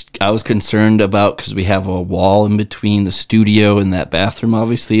was concerned about, because we have a wall in between the studio and that bathroom,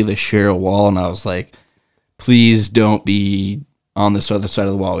 obviously. They share a wall, and I was like, please don't be on this other side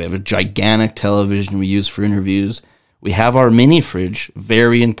of the wall. We have a gigantic television we use for interviews. We have our mini fridge,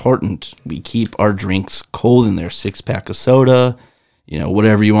 very important. We keep our drinks cold in there, 6-pack of soda,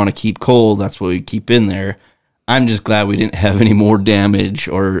 whatever you want to keep cold, that's what we keep in there. I'm just glad we didn't have any more damage,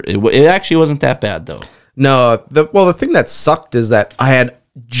 or it actually wasn't that bad, though. No, the thing that sucked is that I had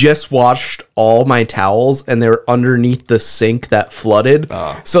just washed all my towels and they were underneath the sink that flooded.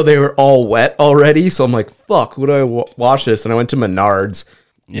 So they were all wet already. So I'm like, fuck, would I wash this? And I went to Menards.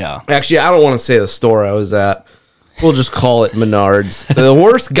 Yeah. Actually, I don't want to say the store I was at. We'll just call it Menards. The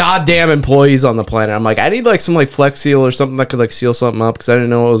worst goddamn employees on the planet. I'm like, I need like some like Flex Seal or something that could like seal something up because I didn't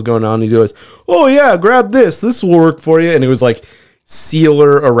know what was going on. He goes, oh yeah, grab this. This will work for you. And it was like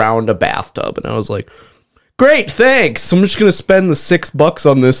sealer around a bathtub. And I was like, great, thanks. I'm just going to spend the $6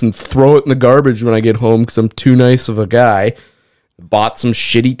 on this and throw it in the garbage when I get home because I'm too nice of a guy. Bought some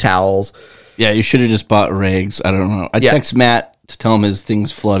shitty towels. Yeah, you should have just bought rags. I don't know. I text Matt to tell him his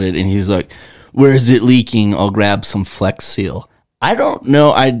thing's flooded, and he's like, where is it leaking? I'll grab some Flex Seal. I don't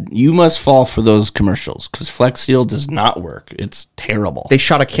know. You must fall for those commercials because Flex Seal does not work. It's terrible. They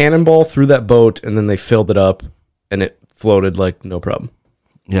shot a cannonball through that boat, and then they filled it up, and it floated like no problem.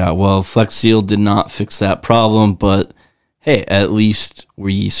 Yeah, well, Flex Seal did not fix that problem, but hey, at least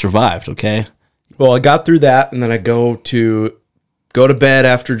we survived, okay? Well, I got through that, and then I go to bed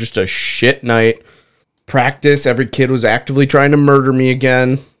after just a shit night. Practice. Every kid was actively trying to murder me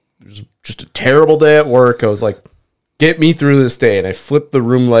again. It was just a terrible day at work. I was like, get me through this day. And I flipped the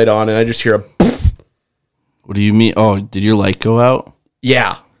room light on, and I just hear a poof. What do you mean? Oh, did your light go out?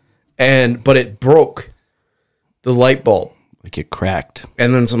 Yeah. But it broke the light bulb. Like it cracked.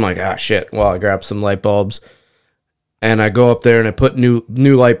 And then so I'm like, ah, shit. Well, I grabbed some light bulbs, and I go up there, and I put new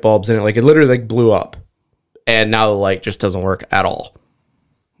light bulbs in it. Like, it literally like blew up. And now the light just doesn't work at all.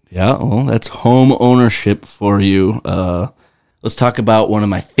 Yeah, well, that's home ownership for you. Let's talk about one of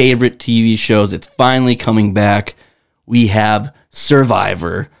my favorite TV shows. It's finally coming back. We have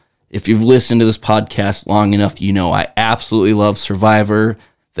Survivor. If you've listened to this podcast long enough, you know I absolutely love Survivor.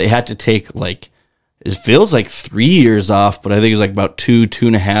 They had to take it feels like 3 years off, but I think it was like about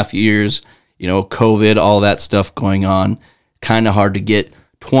 2.5 years. You know, COVID, all that stuff going on. Kind of hard to get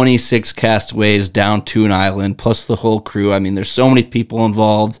 26 castaways down to an island, plus the whole crew. I mean, there's so many people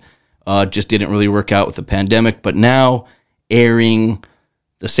involved. Just didn't really work out with the pandemic. But now, airing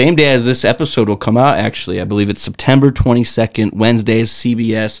the same day as this episode will come out, actually. I believe it's September 22nd, Wednesdays,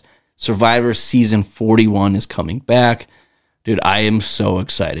 CBS. Survivor Season 41 is coming back. Dude, I am so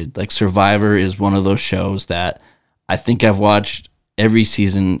excited. Like, Survivor is one of those shows that I think I've watched every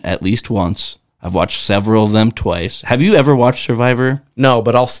season at least once. I've watched several of them twice. Have you ever watched Survivor? No,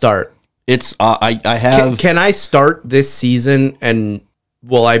 but I'll start. It's I have. Can I start this season and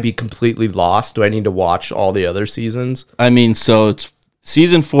will I be completely lost? Do I need to watch all the other seasons? I mean, so it's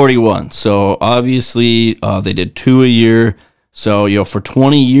season 41. So obviously they did 2 a year. So, you know, for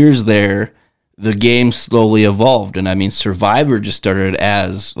 20 years there, the game slowly evolved. And I mean, Survivor just started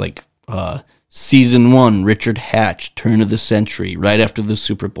as like season 1, Richard Hatch, turn of the century, right after the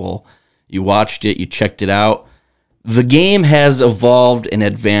Super Bowl. You watched it, you checked it out. The game has evolved and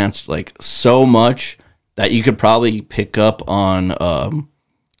advanced like so much that you could probably pick up on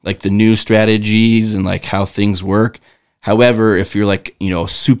like the new strategies and like how things work. However, if you're like, you know, a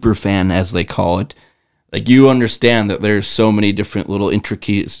super fan, as they call it, like you understand that there's so many different little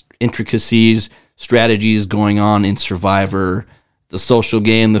intricacies, strategies going on in Survivor, the social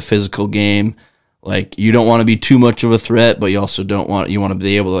game, the physical game. Like, you don't want to be too much of a threat, but you also you want to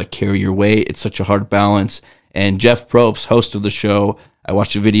be able to like carry your weight. It's such a hard balance. And Jeff Probst, host of the show, I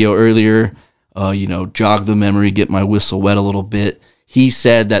watched a video earlier, jog the memory, get my whistle wet a little bit. He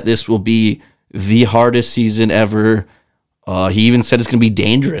said that this will be the hardest season ever. He even said it's going to be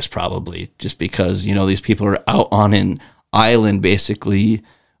dangerous probably just because, you know, these people are out on an island basically.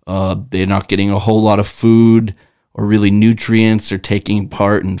 They're not getting a whole lot of food or really nutrients. They're taking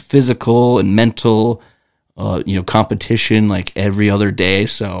part in physical and mental, competition like every other day.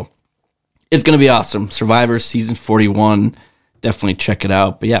 So it's going to be awesome. Survivor Season 41, definitely check it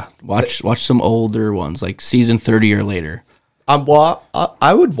out. But yeah, watch some older ones like season 30 or later. Well,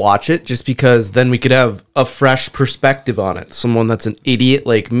 I would watch it just because then we could have a fresh perspective on it. Someone that's an idiot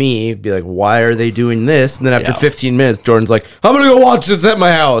like me would be like, why are they doing this? And then after 15 minutes, Jordan's like, I'm going to go watch this at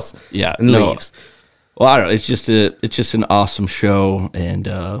my house. Yeah. And leaves. Well, I don't know. It's just an awesome show. And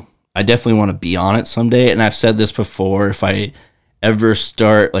I definitely want to be on it someday. And I've said this before, if I ever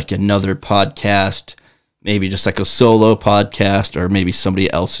start like another podcast, maybe just like a solo podcast, or maybe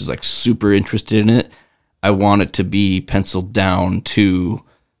somebody else is like super interested in it, I want it to be penciled down to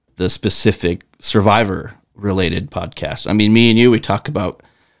the specific Survivor-related podcast. I mean, me and you, we talk about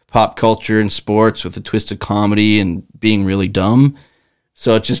pop culture and sports with a twist of comedy and being really dumb.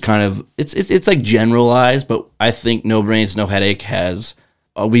 So it's just kind of, it's like generalized, but I think No Brains, No Headache has,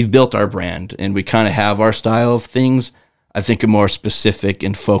 we've built our brand and we kind of have our style of things. I think a more specific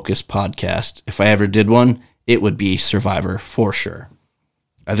and focused podcast, if I ever did one, it would be Survivor for sure.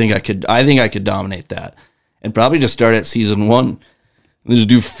 I think I could dominate that. And probably just start at season 1. And just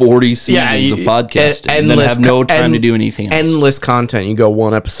do 40 seasons of podcasting. And then have no time to do anything else. Endless content. You go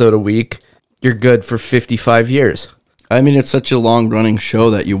one episode a week. you're good for 55 years. I mean, it's such a long-running show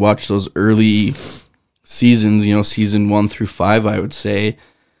that you watch those early seasons, season 1 through 5, I would say.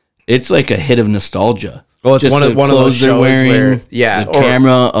 It's like a hit of nostalgia. Well, it's Just one of those clothes they're shows where, the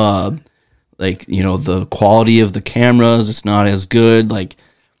camera, the quality of the cameras, it's not as good. Like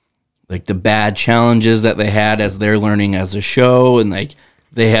the bad challenges that they had as they're learning as a show, and like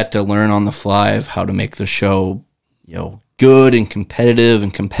they had to learn on the fly of how to make the show, good and competitive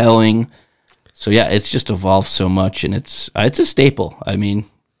and compelling. So yeah, it's just evolved so much, and it's a staple. I mean,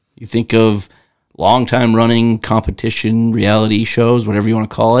 you think of long-time running competition reality shows, whatever you want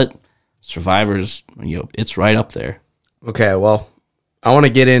to call it, Survivor's, it's right up there. Okay, well, I want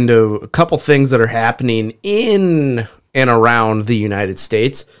to get into a couple things that are happening in and around the United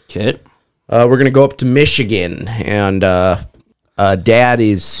States. Okay. We're going to go up to Michigan, and dad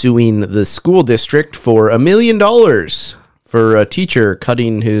is suing the school district for $1 million for a teacher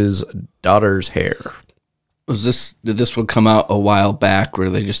cutting his daughter's hair. Did this one come out a while back where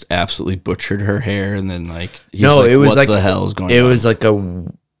they just absolutely butchered her hair, and then it was what the hell is going on? It was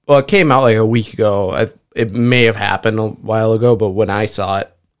it came out like a week ago. It may have happened a while ago, but when I saw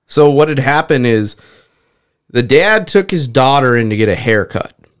it. So what had happened is the dad took his daughter in to get a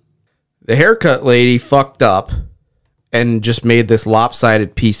haircut. The haircut lady fucked up and just made this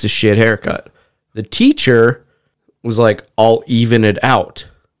lopsided piece of shit haircut. The teacher was like, I'll even it out.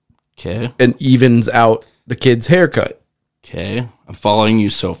 Okay. And evens out the kid's haircut. Okay. I'm following you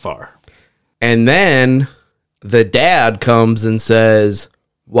so far. And then the dad comes and says,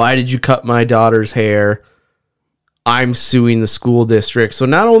 why did you cut my daughter's hair? I'm suing the school district. So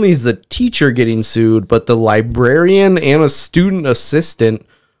not only is the teacher getting sued, but the librarian and a student assistant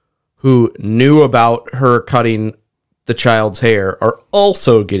who knew about her cutting the child's hair are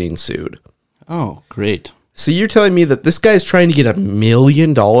also getting sued. Oh, great. So you're telling me that this guy's trying to get $1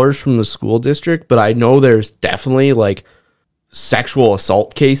 million from the school district, but I know there's definitely sexual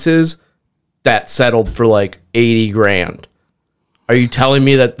assault cases that settled for $80,000. Are you telling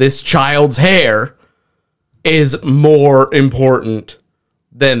me that this child's hair is more important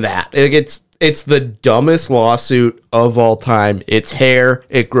than that? It's the dumbest lawsuit of all time. It's hair.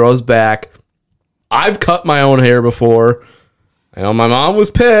 It grows back. I've cut my own hair before. I know my mom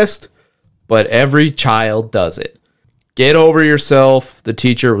was pissed, but every child does it. Get over yourself. The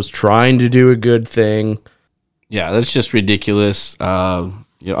teacher was trying to do a good thing. Yeah, that's just ridiculous. I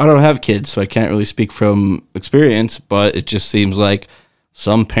don't have kids, so I can't really speak from experience, but it just seems like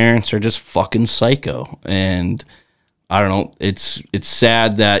some parents are just fucking psycho. And I don't know, it's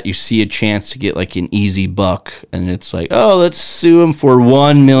sad that you see a chance to get an easy buck, and it's like, oh, let's sue him for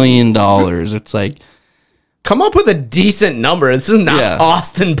 $1 million. It's like, come up with a decent number. This is not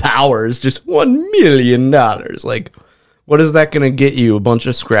Austin Powers, just $1 million. What is that going to get you? A bunch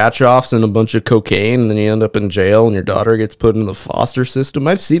of scratch-offs and a bunch of cocaine, and then you end up in jail and your daughter gets put in the foster system?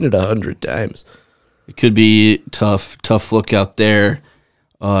 I've seen it 100 times. It could be tough look out there.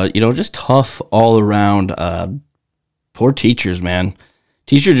 Just tough all around. Poor teachers, man.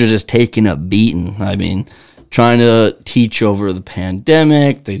 Teachers are just taking a beating. I mean, trying to teach over the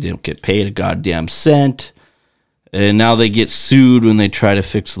pandemic. They didn't get paid a goddamn cent. And now they get sued when they try to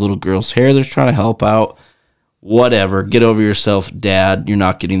fix the little girl's hair. They're trying to help out. Whatever. Get over yourself, Dad. You're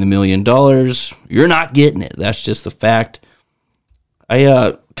not getting the $1 million. You're not getting it. That's just the fact.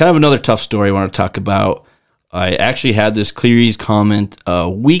 I kind of another tough story I want to talk about. I actually had this Cleary's comment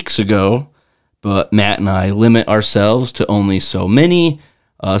weeks ago, but Matt and I limit ourselves to only so many.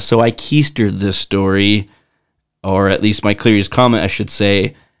 So I keistered this story, or at least my Cleary's comment, I should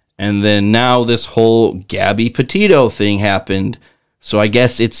say. And then now this whole Gabby Petito thing happened. So I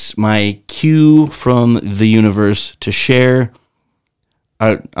guess it's my cue from the universe to share.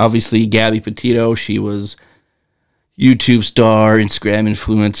 Obviously, Gabby Petito, she was YouTube star, Instagram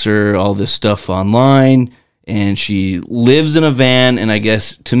influencer, all this stuff online. And she lives in a van. And I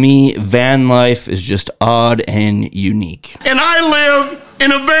guess, to me, van life is just odd and unique. And I live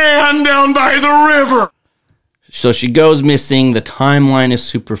in a van down by the river. So she goes missing. The timeline is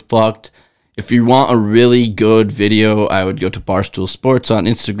super fucked. If you want a really good video, I would go to Barstool Sports on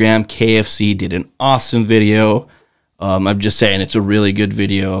Instagram. KFC did an awesome video. I'm just saying it's a really good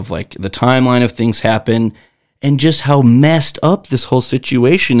video of the timeline of things happen and just how messed up this whole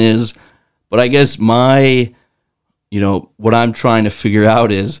situation is. But I guess what I'm trying to figure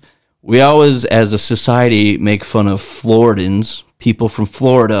out is we always, as a society, make fun of Floridans, people from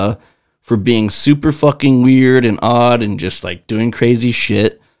Florida, for being super fucking weird and odd and just doing crazy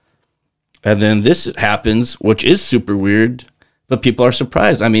shit. And then this happens, which is super weird, but people are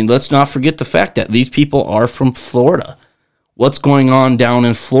surprised. I mean, let's not forget the fact that these people are from Florida. What's going on down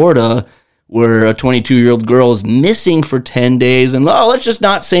in Florida where a 22-year-old girl is missing for 10 days and, oh, let's just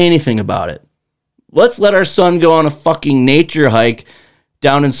not say anything about it. Let's let our son go on a fucking nature hike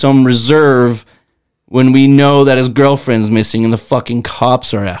down in some reserve when we know that his girlfriend's missing and the fucking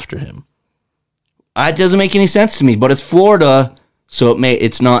cops are after him. It doesn't make any sense to me, but it's Florida, so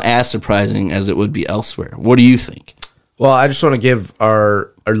it's not as surprising as it would be elsewhere. What do you think? Well, I just want to give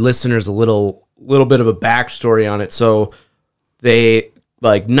our listeners a little bit of a backstory on it. So they,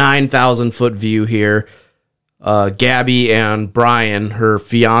 9,000 foot view here. Gabby and Brian, her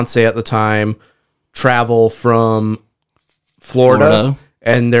fiance at the time, travel from Florida.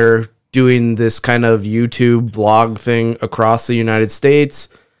 And they're doing this kind of YouTube vlog thing across the United States,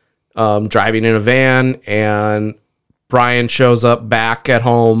 driving in a van, and Brian shows up back at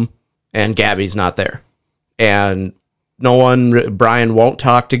home and Gabby's not there. And Brian won't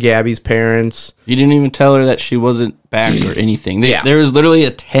talk to Gabby's parents. He didn't even tell her that she wasn't back or anything. There was literally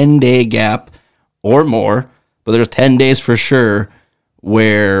a 10-day gap or more, but there was 10 days for sure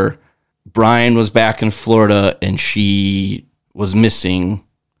where Brian was back in Florida and she was missing,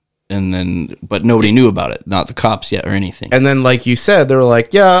 but nobody knew about it, not the cops yet or anything. And then, like you said, they were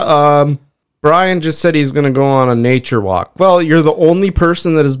like, Brian just said he's going to go on a nature walk. Well, you're the only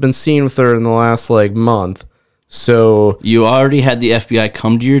person that has been seen with her in the last, month. So you already had the FBI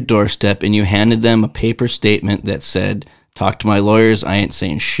come to your doorstep and you handed them a paper statement that said, talk to my lawyers, I ain't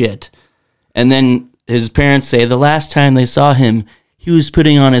saying shit. And then his parents say the last time they saw him, he was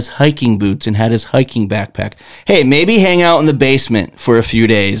putting on his hiking boots and had his hiking backpack. Hey, maybe hang out in the basement for a few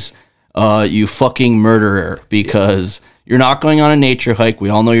days, you fucking murderer, because you're not going on a nature hike. We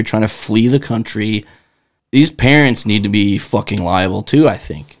all know you're trying to flee the country. These parents need to be fucking liable too, I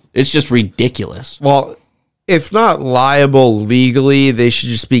think. It's just ridiculous. Well, if not liable legally, they should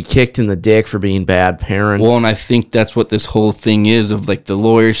just be kicked in the dick for being bad parents. Well, and I think that's what this whole thing is of the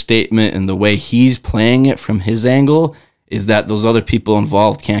lawyer statement and the way he's playing it from his angle is that those other people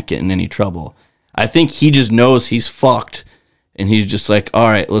involved can't get in any trouble. I think he just knows he's fucked, and he's just like, all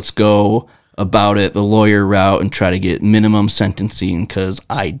right, let's go about it the lawyer route and try to get minimum sentencing because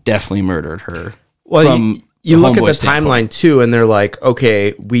I definitely murdered her. Well, you look at the timeline too, and they're like,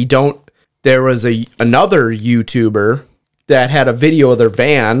 okay, there was another YouTuber that had a video of their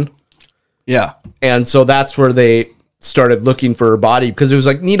van. Yeah. And so that's where they started looking for her body because it was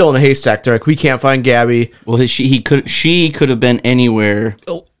like needle in a haystack. They're like, we can't find Gabby. Well, she could have been anywhere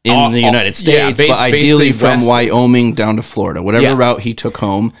in the United States, but ideally from Wyoming down to Florida. Whatever route he took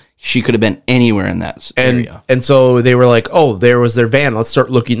home, she could have been anywhere in that area. And so they were like, oh, there was their van. Let's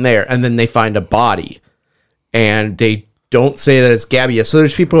start looking there. And then they find a body. And they don't say that it's Gabby yet. So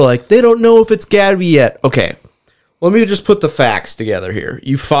there's people who are like, they don't know if it's Gabby yet. Okay, let me just put the facts together here.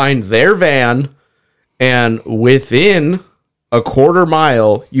 You find their van, and within a quarter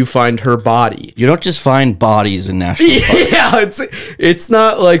mile, you find her body. You don't just find bodies in national parks. Yeah, it's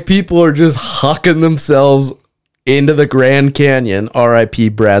not like people are just hucking themselves into the Grand Canyon. R.I.P.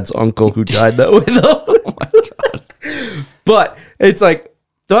 Brad's uncle who died that way, though. Oh my God. But it's like,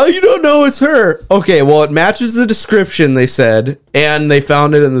 oh, you don't know it's her. Okay, well, it matches the description, they said, and they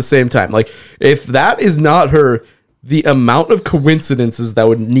found it in the same time. Like, if that is not her, the amount of coincidences that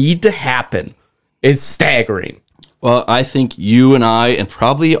would need to happen is staggering. Well, I think you and I and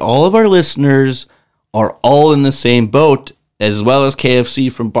probably all of our listeners are all in the same boat, as well as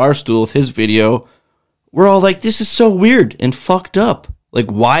KFC from Barstool with his video. We're all like, this is so weird and fucked up. Like,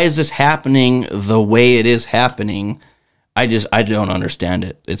 why is this happening the way it is happening? I don't understand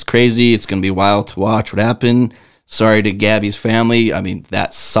it. It's crazy. It's going to be wild to watch what happened. Sorry to Gabby's family. I mean,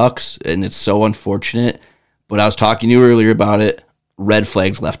 that sucks, and it's so unfortunate. But I was talking to you earlier about it. Red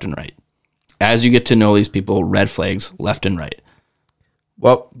flags left and right. As you get to know these people, red flags left and right.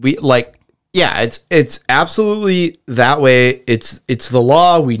 Well, it's absolutely that way. It's the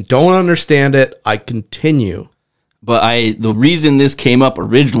law. We don't understand it. I continue. But the reason this came up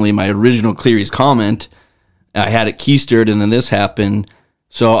originally, my original Cleary's comment, I had it keistered and then this happened.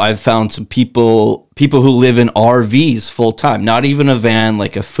 So I've found some people who live in RVs full time, not even a van,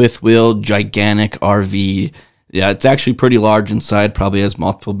 like a fifth wheel, gigantic RV. Yeah, it's actually pretty large inside, probably has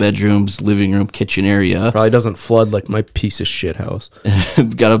multiple bedrooms, living room, kitchen area. Probably doesn't flood like my piece of shit house.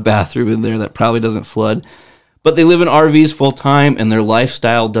 Got a bathroom in there that probably doesn't flood. But they live in RVs full time and their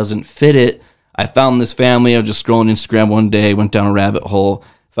lifestyle doesn't fit it. I found this family. I was just scrolling Instagram one day, went down a rabbit hole,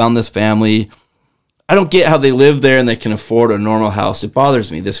 found this family. I don't get how they live there and they can afford a normal house. It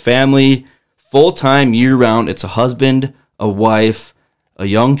bothers me. This family, full-time, year-round, it's a husband, a wife, a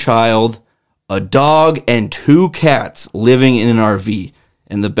young child, a dog, and 2 cats living in an RV.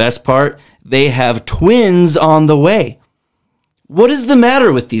 And the best part, they have twins on the way. What is the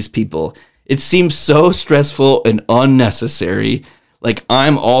matter with these people? It seems so stressful and unnecessary. Like,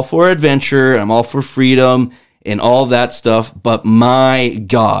 I'm all for adventure, I'm all for freedom and all that stuff, but my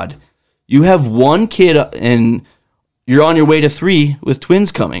God, you have one kid and you're on your way to 3 with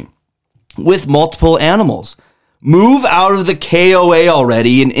twins coming, with multiple animals. Move out of the KOA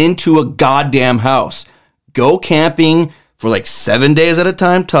already and into a goddamn house. Go camping for like 7 days at a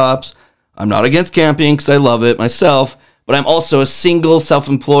time tops. I'm not against camping because I love it myself, but I'm also a single,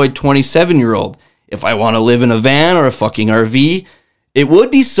 self-employed 27-year-old. If I want to live in a van or a fucking RV, it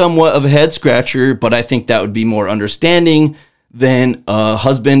would be somewhat of a head scratcher, but I think that would be more understanding than a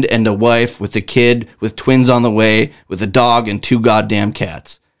husband and a wife with a kid, with twins on the way, with a dog and 2 goddamn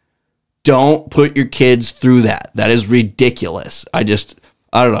cats. Don't put your kids through that. That is ridiculous. I don't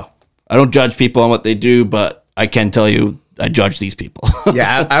know. I don't judge people on what they do, but I can tell you I judge these people.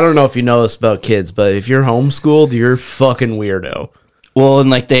 Yeah, I don't know if you know this about kids, but if you're homeschooled, you're fucking weirdo. Well, and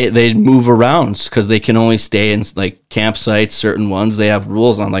like they move around because they can only stay in like campsites, certain ones. They have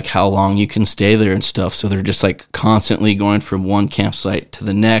rules on like how long you can stay there and stuff. So they're just like constantly going from one campsite to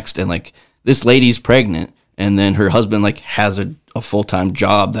the next. And like this lady's pregnant, and then her husband like has a full-time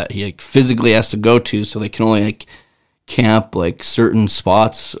job that he like physically has to go to. So they can only like camp like certain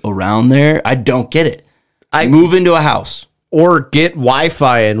spots around there. I don't get it. I move into a house or get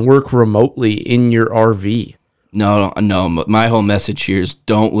Wi-Fi and work remotely in your RV. No. My whole message here is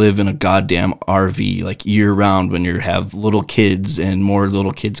don't live in a goddamn RV like year round when you have little kids and more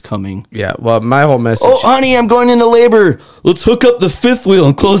little kids coming. Yeah, well, my whole message. Oh, honey, I'm going into labor. Let's hook up the 5th wheel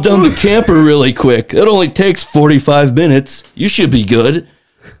and close down the camper really quick. It only takes 45 minutes. You should be good.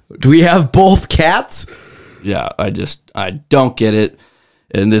 Do we have both cats? Yeah, I don't get it.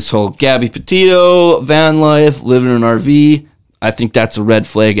 And this whole Gabby Petito, van life, living in an RV, I think that's a red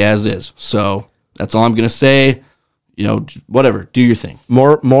flag as is. So that's all I'm going to say. You know, whatever. Do your thing.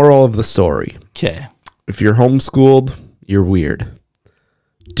 Moral of the story. Okay. If you're homeschooled, you're weird.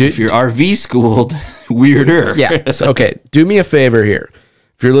 If you're RV schooled, weirder. Yeah. Okay. Do me a favor here.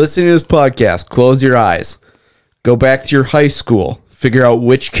 If you're listening to this podcast, close your eyes. Go back to your high school. Figure out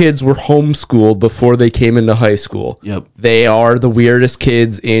which kids were homeschooled before they came into high school. Yep. They are the weirdest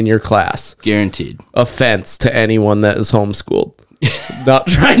kids in your class. Guaranteed. Offense to anyone that is homeschooled. Not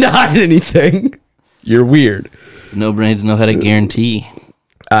trying to hide anything. You're weird. No brains know how to guarantee.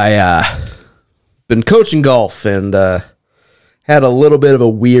 I been coaching golf and had a little bit of a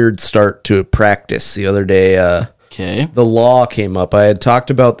weird start to practice the other day. Okay. The law came up. I had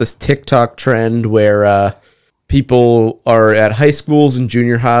talked about this TikTok trend where people are at high schools and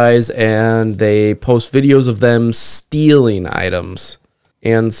junior highs and they post videos of them stealing items.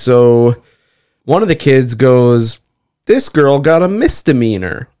 And so one of the kids goes, "This girl got a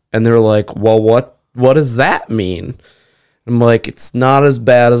misdemeanor." And they're like, "Well, what does that mean?" I'm like, "It's not as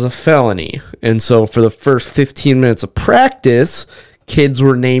bad as a felony." And so for the first 15 minutes of practice, kids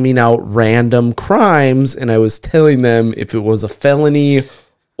were naming out random crimes, and I was telling them if it was a felony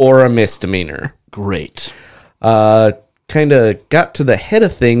or a misdemeanor. Great. Kind of got to the head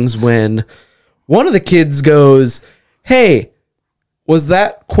of things when one of the kids goes, "Hey, was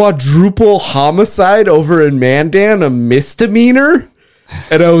that quadruple homicide over in Mandan a misdemeanor?"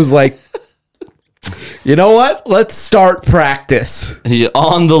 And I was like, you know what? Let's start practice. You're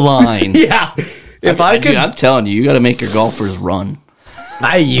on the line. Yeah. Dude, I'm telling you, you got to make your golfers run.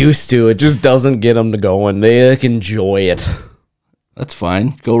 I used to. It just doesn't get them to going. They like, enjoy it. That's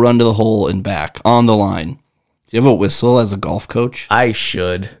fine. Go run to the hole and back. On the line. Do you have a whistle as a golf coach? I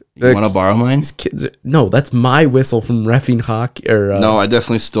should. You want to borrow mine? No, that's my whistle from reffing hockey. No, I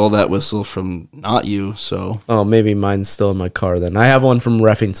definitely stole that whistle from not you, so. Oh, maybe mine's still in my car then. I have one from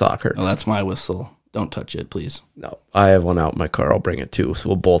reffing soccer. Oh, that's my whistle. Don't touch it, please. No, I have one out in my car. I'll bring it too, so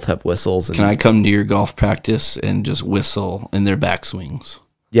we'll both have whistles. Can I come to your golf practice and just whistle in their backswings?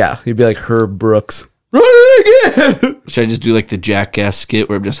 Yeah, you'd be like Herb Brooks. Run again! Should I just do like the Jackass skit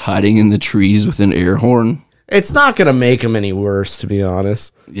where I'm just hiding in the trees with an air horn? It's not going to make them any worse, to be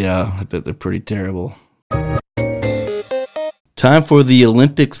honest. Yeah, I bet they're pretty terrible. Time for the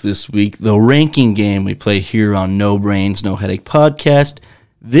Olympics this week, the ranking game we play here on No Brains, No Headache podcast.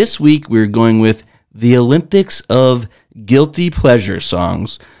 This week we're going with the Olympics of guilty pleasure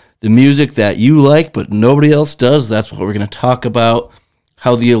songs. The music that you like but nobody else does, that's what we're going to talk about.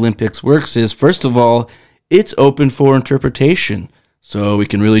 How the Olympics works is, first of all, it's open for interpretation. So we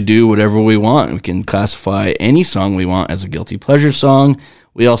can really do whatever we want. We can classify any song we want as a guilty pleasure song.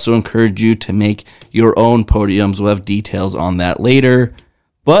 We also encourage you to make your own podiums. We'll have details on that later.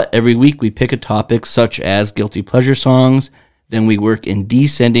 But every week we pick a topic such as guilty pleasure songs. Then we work in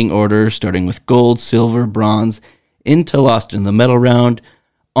descending order, starting with gold, silver, bronze, into Lost in the Medal round.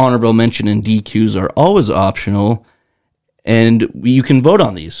 honorable mention and DQs are always optional, and you can vote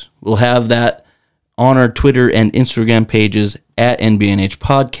on these. We'll have that on our Twitter and Instagram pages at NBNH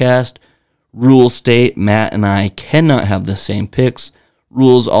Podcast. Rules state Matt and I cannot have the same picks.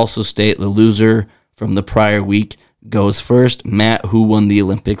 Rules also state the loser from the prior week goes first. Matt, who won the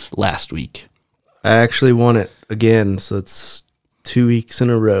Olympics last week? I actually won it again, so it's 2 weeks in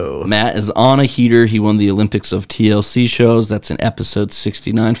a row. Matt is on a heater. He won the Olympics of TLC shows. That's in episode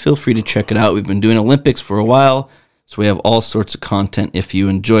 69. Feel free to check it out. We've been doing Olympics for a while, so we have all sorts of content if you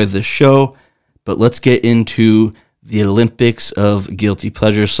enjoy this show. But let's get into the Olympics of guilty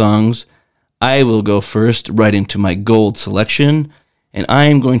pleasure songs. I will go first right into my gold selection, and I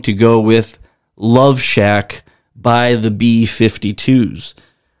am going to go with Love Shack by the B-52s.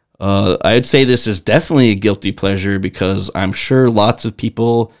 I'd say this is definitely a guilty pleasure because I'm sure lots of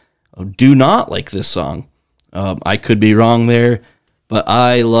people do not like this song. I could be wrong there, but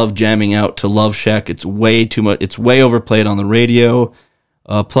I love jamming out to Love Shack. It's way too much. It's way overplayed on the radio.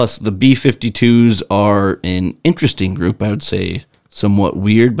 Plus, the B-52s are an interesting group. I would say somewhat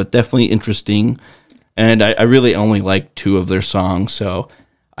weird, but definitely interesting. And I really only like 2 of their songs, so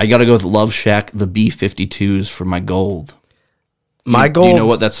I got to go with Love Shack, the B-52s for my gold. Do you know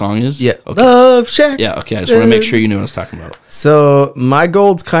what that song is? Yeah. Okay. Love Shack. Yeah, okay. I just want to make sure you know what I was talking about. So my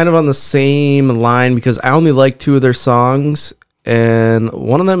gold's kind of on the same line because I only like 2 of their songs, and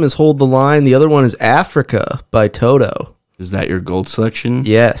one of them is Hold the Line. The other one is Africa by Toto. Is that your gold selection?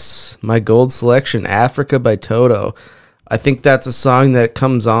 Yes, my gold selection, Africa by Toto. I think that's a song that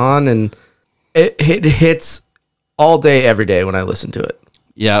comes on and it hits all day, every day when I listen to it.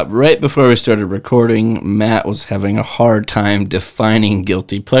 Yeah, right before we started recording, Matt was having a hard time defining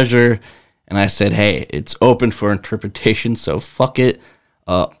guilty pleasure, and I said, hey, it's open for interpretation, so fuck it.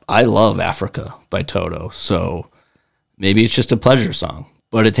 I love Africa by Toto, so maybe it's just a pleasure song.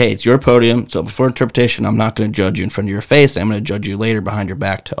 But it's your podium, so before interpretation, I'm not going to judge you in front of your face. I'm going to judge you later behind your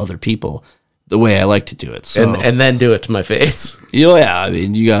back to other people, the way I like to do it. So, and then do it to my face. Yeah, I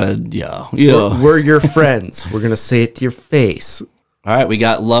mean, you got to, We're your friends. We're going to say it to your face. All right, we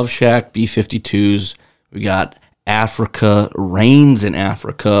got Love Shack, B-52s. We got Africa, Rains in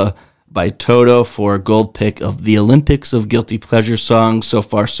Africa by Toto for a gold pick of the Olympics of guilty pleasure songs. So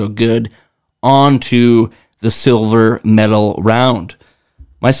far, so good. On to the silver medal round.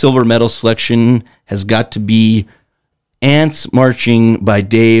 My silver medal selection has got to be Ants Marching by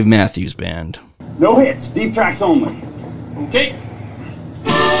Dave Matthews Band. No hits, deep tracks only. Okay.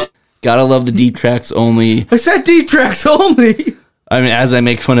 Gotta love the deep tracks only. I said deep tracks only. I mean, as I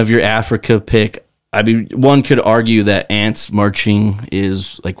make fun of your Africa pick, I mean, one could argue that Ants Marching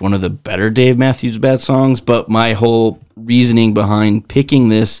is like one of the better Dave Matthews Band songs, but my whole reasoning behind picking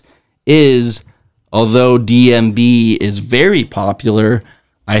this is, although DMB is very popular,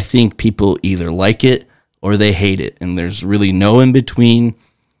 I think people either like it or they hate it, and there's really no in between.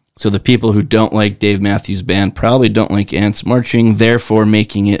 So the people who don't like Dave Matthews Band probably don't like Ants Marching, therefore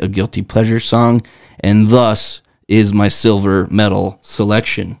making it a guilty pleasure song, and thus is my silver medal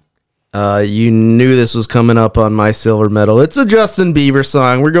selection. You knew this was coming up on my silver medal. It's a Justin Bieber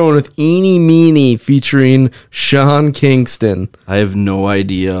song. We're going with Eeny Meeny featuring Sean Kingston. I have no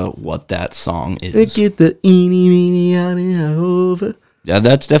idea what that song is. Get the Eeny Meeny out over. Yeah,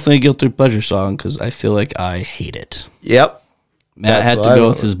 that's definitely a guilty pleasure song because I feel like I hate it. Yep. Matt had to go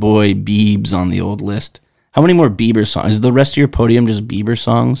with his boy Biebs on the old list. How many more Bieber songs? Is the rest of your podium just Bieber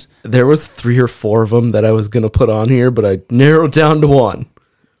songs? There was 3 or 4 of them that I was going to put on here, but I narrowed down to 1.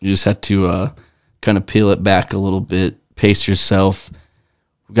 You just had to kind of peel it back a little bit, pace yourself.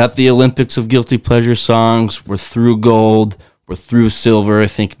 We got the Olympics of guilty pleasure songs. We're through gold. We're through silver. I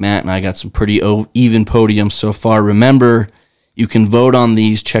think Matt and I got some pretty even podiums so far. Remember, you can vote on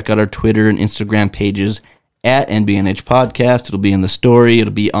these. Check out our Twitter and Instagram pages at NBNH Podcast. It'll be in the story.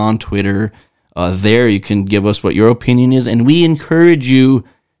 It'll be on Twitter. There you can give us what your opinion is, and we encourage you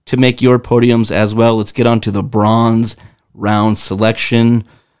to make your podiums as well. Let's get on to the bronze round selection.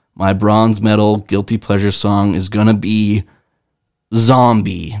 My bronze medal guilty pleasure song is going to be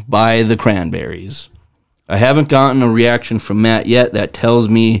Zombie by the Cranberries. I haven't gotten a reaction from Matt yet. That tells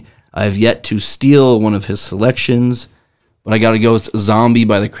me I've yet to steal one of his selections, but I got to go with Zombie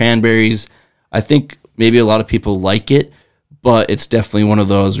by the Cranberries. I think maybe a lot of people like it, but it's definitely one of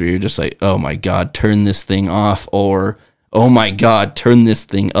those where you're just like, oh my God, turn this thing off, or oh my God, turn this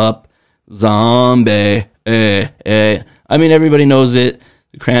thing up. Zombie, I mean, everybody knows it.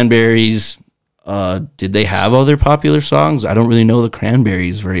 The Cranberries, did they have other popular songs? I don't really know the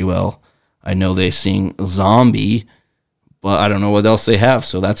Cranberries very well. I know they sing Zombie, but I don't know what else they have,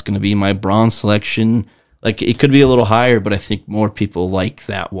 so that's going to be my bronze selection. Like, it could be a little higher, but I think more people like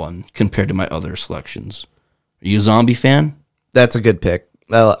that one compared to my other selections. Are you a zombie fan? That's a good pick.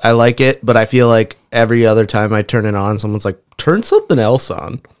 I like it, but I feel like every other time I turn it on, someone's like, turn something else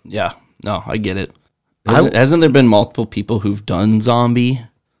on. Yeah. No, I get it. Hasn't there been multiple people who've done zombie?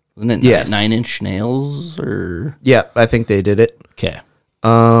 Wasn't it Yes. 9 Inch Nails? Or Yeah, I think they did it. okay.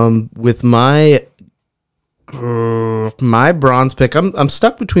 With my bronze pick, I'm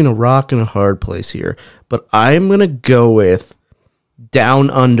stuck between a rock and a hard place here, but I'm gonna go with "Down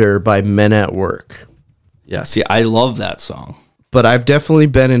Under" by Men at Work. Yeah, see, I love that song. But I've definitely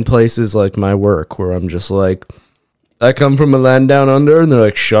been in places like my work where I'm just like, I come from a land down under, and they're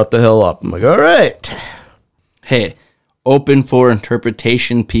like, shut the hell up. I'm like, all right. Hey, open for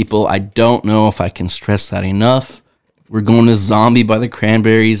interpretation, people. I don't know if I can stress that enough. We're going to Zombie by the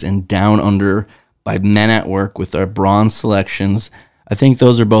Cranberries and Down Under by Men at Work with our bronze selections. I think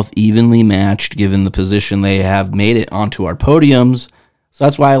those are both evenly matched given the position they have made it onto our podiums. So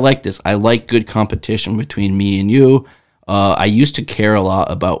that's why I like this. I like good competition between me and you. I used to care a lot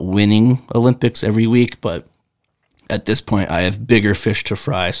about winning Olympics every week, but at this point I have bigger fish to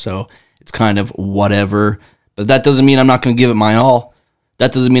fry, so it's kind of whatever. But that doesn't mean I'm not going to give it my all.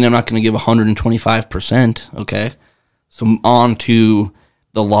 That doesn't mean I'm not going to give 125%, okay? So on to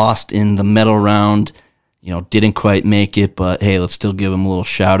the lost in the medal round. You know, didn't quite make it, but hey, let's still give them a little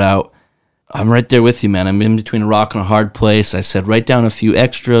shout out. I'm right there with you, man. I'm in between a rock and a hard place. I said write down a few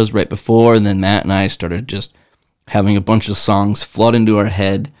extras right before, and then Matt and I started just having a bunch of songs flood into our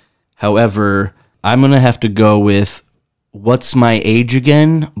head. However, I'm going to have to go with What's My Age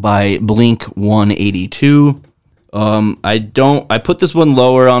Again by Blink-182. I put this one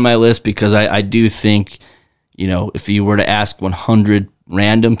lower on my list because I do think, you know, if you were to ask 100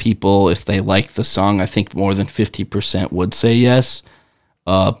 random people if they like the song, I think more than 50% would say yes.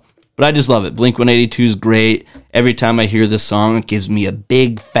 But I just love it. Blink-182 is great. Every time I hear this song, it gives me a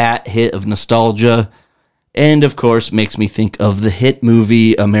big fat hit of nostalgia. And, of course, makes me think of the hit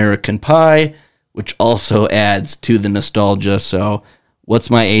movie American Pie, which also adds to the nostalgia. So, What's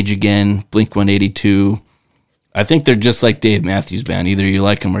My Age Again, Blink-182. I think they're just like Dave Matthews Band. Either you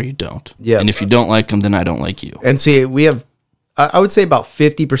like them or you don't. Yeah. And if you don't like them, then I don't like you. And see, we have, I would say about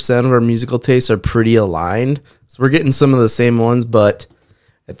 50% of our musical tastes are pretty aligned. So we're getting some of the same ones, but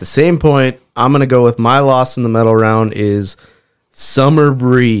at the same point, I'm going to go with my loss in the medal round is Summer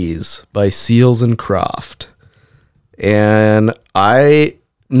Breeze by Seals and Croft. And I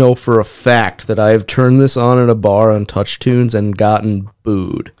know for a fact that I have turned this on at a bar on Touch Tunes and gotten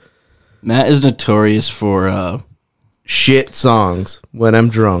booed. Matt is notorious for, Shit songs when I'm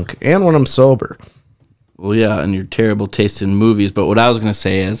drunk and when I'm sober. well, yeah, and your terrible taste in movies. But what I was going to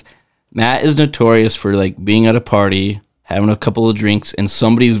say is Matt is notorious for, like, being at a party, having a couple of drinks, and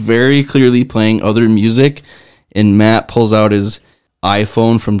somebody's very clearly playing other music, and Matt pulls out his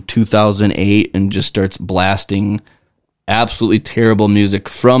iPhone from 2008 and just starts blasting absolutely terrible music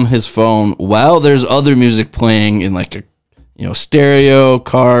from his phone while there's other music playing in, like, a, you know, stereo,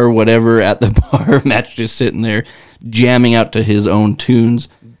 car, whatever, at the bar. Matt's just sitting there jamming out to his own tunes.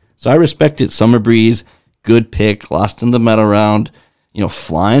 So I respect it. Summer Breeze, good pick. Lost in the medal round, you know,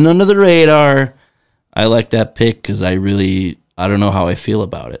 flying under the radar. I like that pick because I don't know how I feel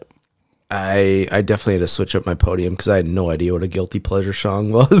about it. I definitely had to switch up my podium because I had no idea what a guilty pleasure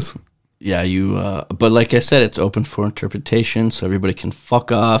song was. Yeah, but like I said, it's open for interpretation, so everybody can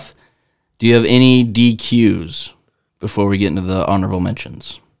fuck off. Do you have any DQs before we get into the honorable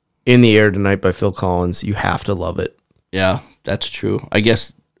mentions? In the Air Tonight by Phil Collins. You have to love it. Yeah, that's true. I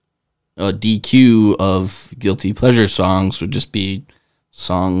guess a DQ of guilty pleasure songs would just be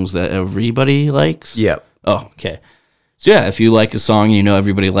songs that everybody likes. Yeah. Oh, okay. So yeah, if you like a song and you know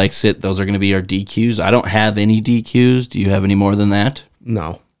everybody likes it, those are going to be our DQs. I don't have any DQs. Do you have any more than that?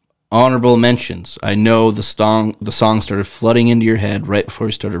 No. Honorable mentions. I know the song started flooding into your head right before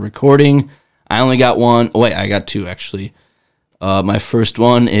we started recording. I only got one. Oh, wait, I got two, actually. My first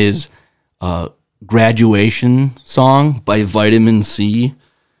one is Graduation Song by Vitamin C.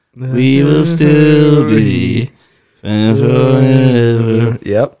 We will still be forever.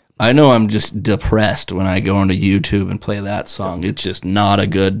 Yep. I know I'm just depressed when I go into YouTube and play that song. It's just not a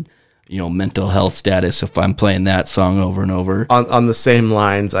good, you know, mental health status if I'm playing that song over and over. On the same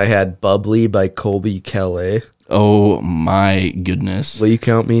lines, I had Bubbly by Colby Kelly. Oh my goodness. Will you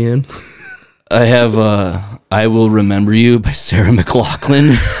count me in? I have I Will Remember You by Sarah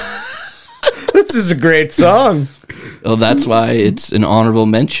McLachlan. This is a great song. Well, that's why it's an honorable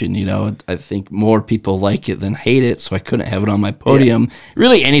mention. You know, I think more people like it than hate it, so I couldn't have it on my podium. Yeah.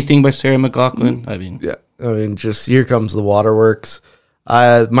 Really, anything by Sarah McLachlan. I mean, yeah. I mean, just Here Comes the Waterworks.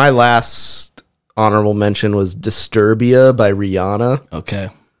 My last honorable mention was Disturbia by Rihanna. Okay.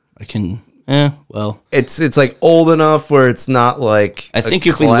 I can, well. It's like old enough where it's not like I think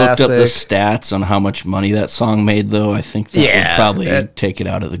if we looked up the stats on how much money that song made, though, I think that would probably take it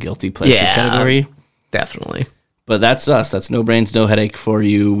out of the guilty pleasure category. Definitely. But that's us. That's No Brains, No Headache for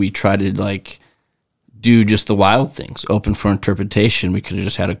you. We try to, like, do just the wild things, open for interpretation. We could have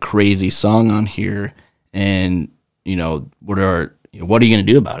just had a crazy song on here, and, you know, what are you going to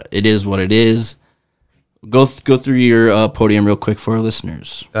do about it? It is what it is. Go through your podium real quick for our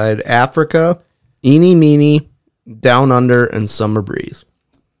listeners. I had Africa, Eeny Meeny, Down Under, and Summer Breeze.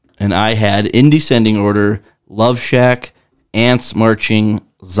 And I had, in descending order, Love Shack, Ants Marching,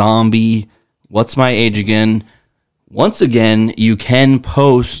 Zombie, What's My Age Again. Once again, you can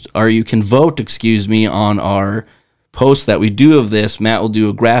vote, on our post that we do of this. Matt will do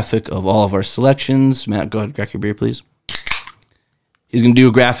a graphic of all of our selections. Matt, go ahead, crack your beer, please. He's going to do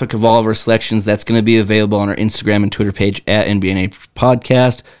a graphic of all of our selections. That's going to be available on our Instagram and Twitter page at NBNH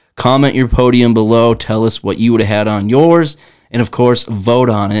Podcast. Comment your podium below. Tell us what you would have had on yours. And, of course, vote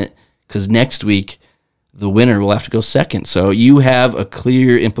on it, because next week the winner will have to go second. So you have a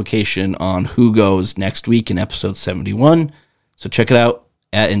clear implication on who goes next week in episode 71. So check it out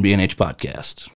at NBNH Podcast.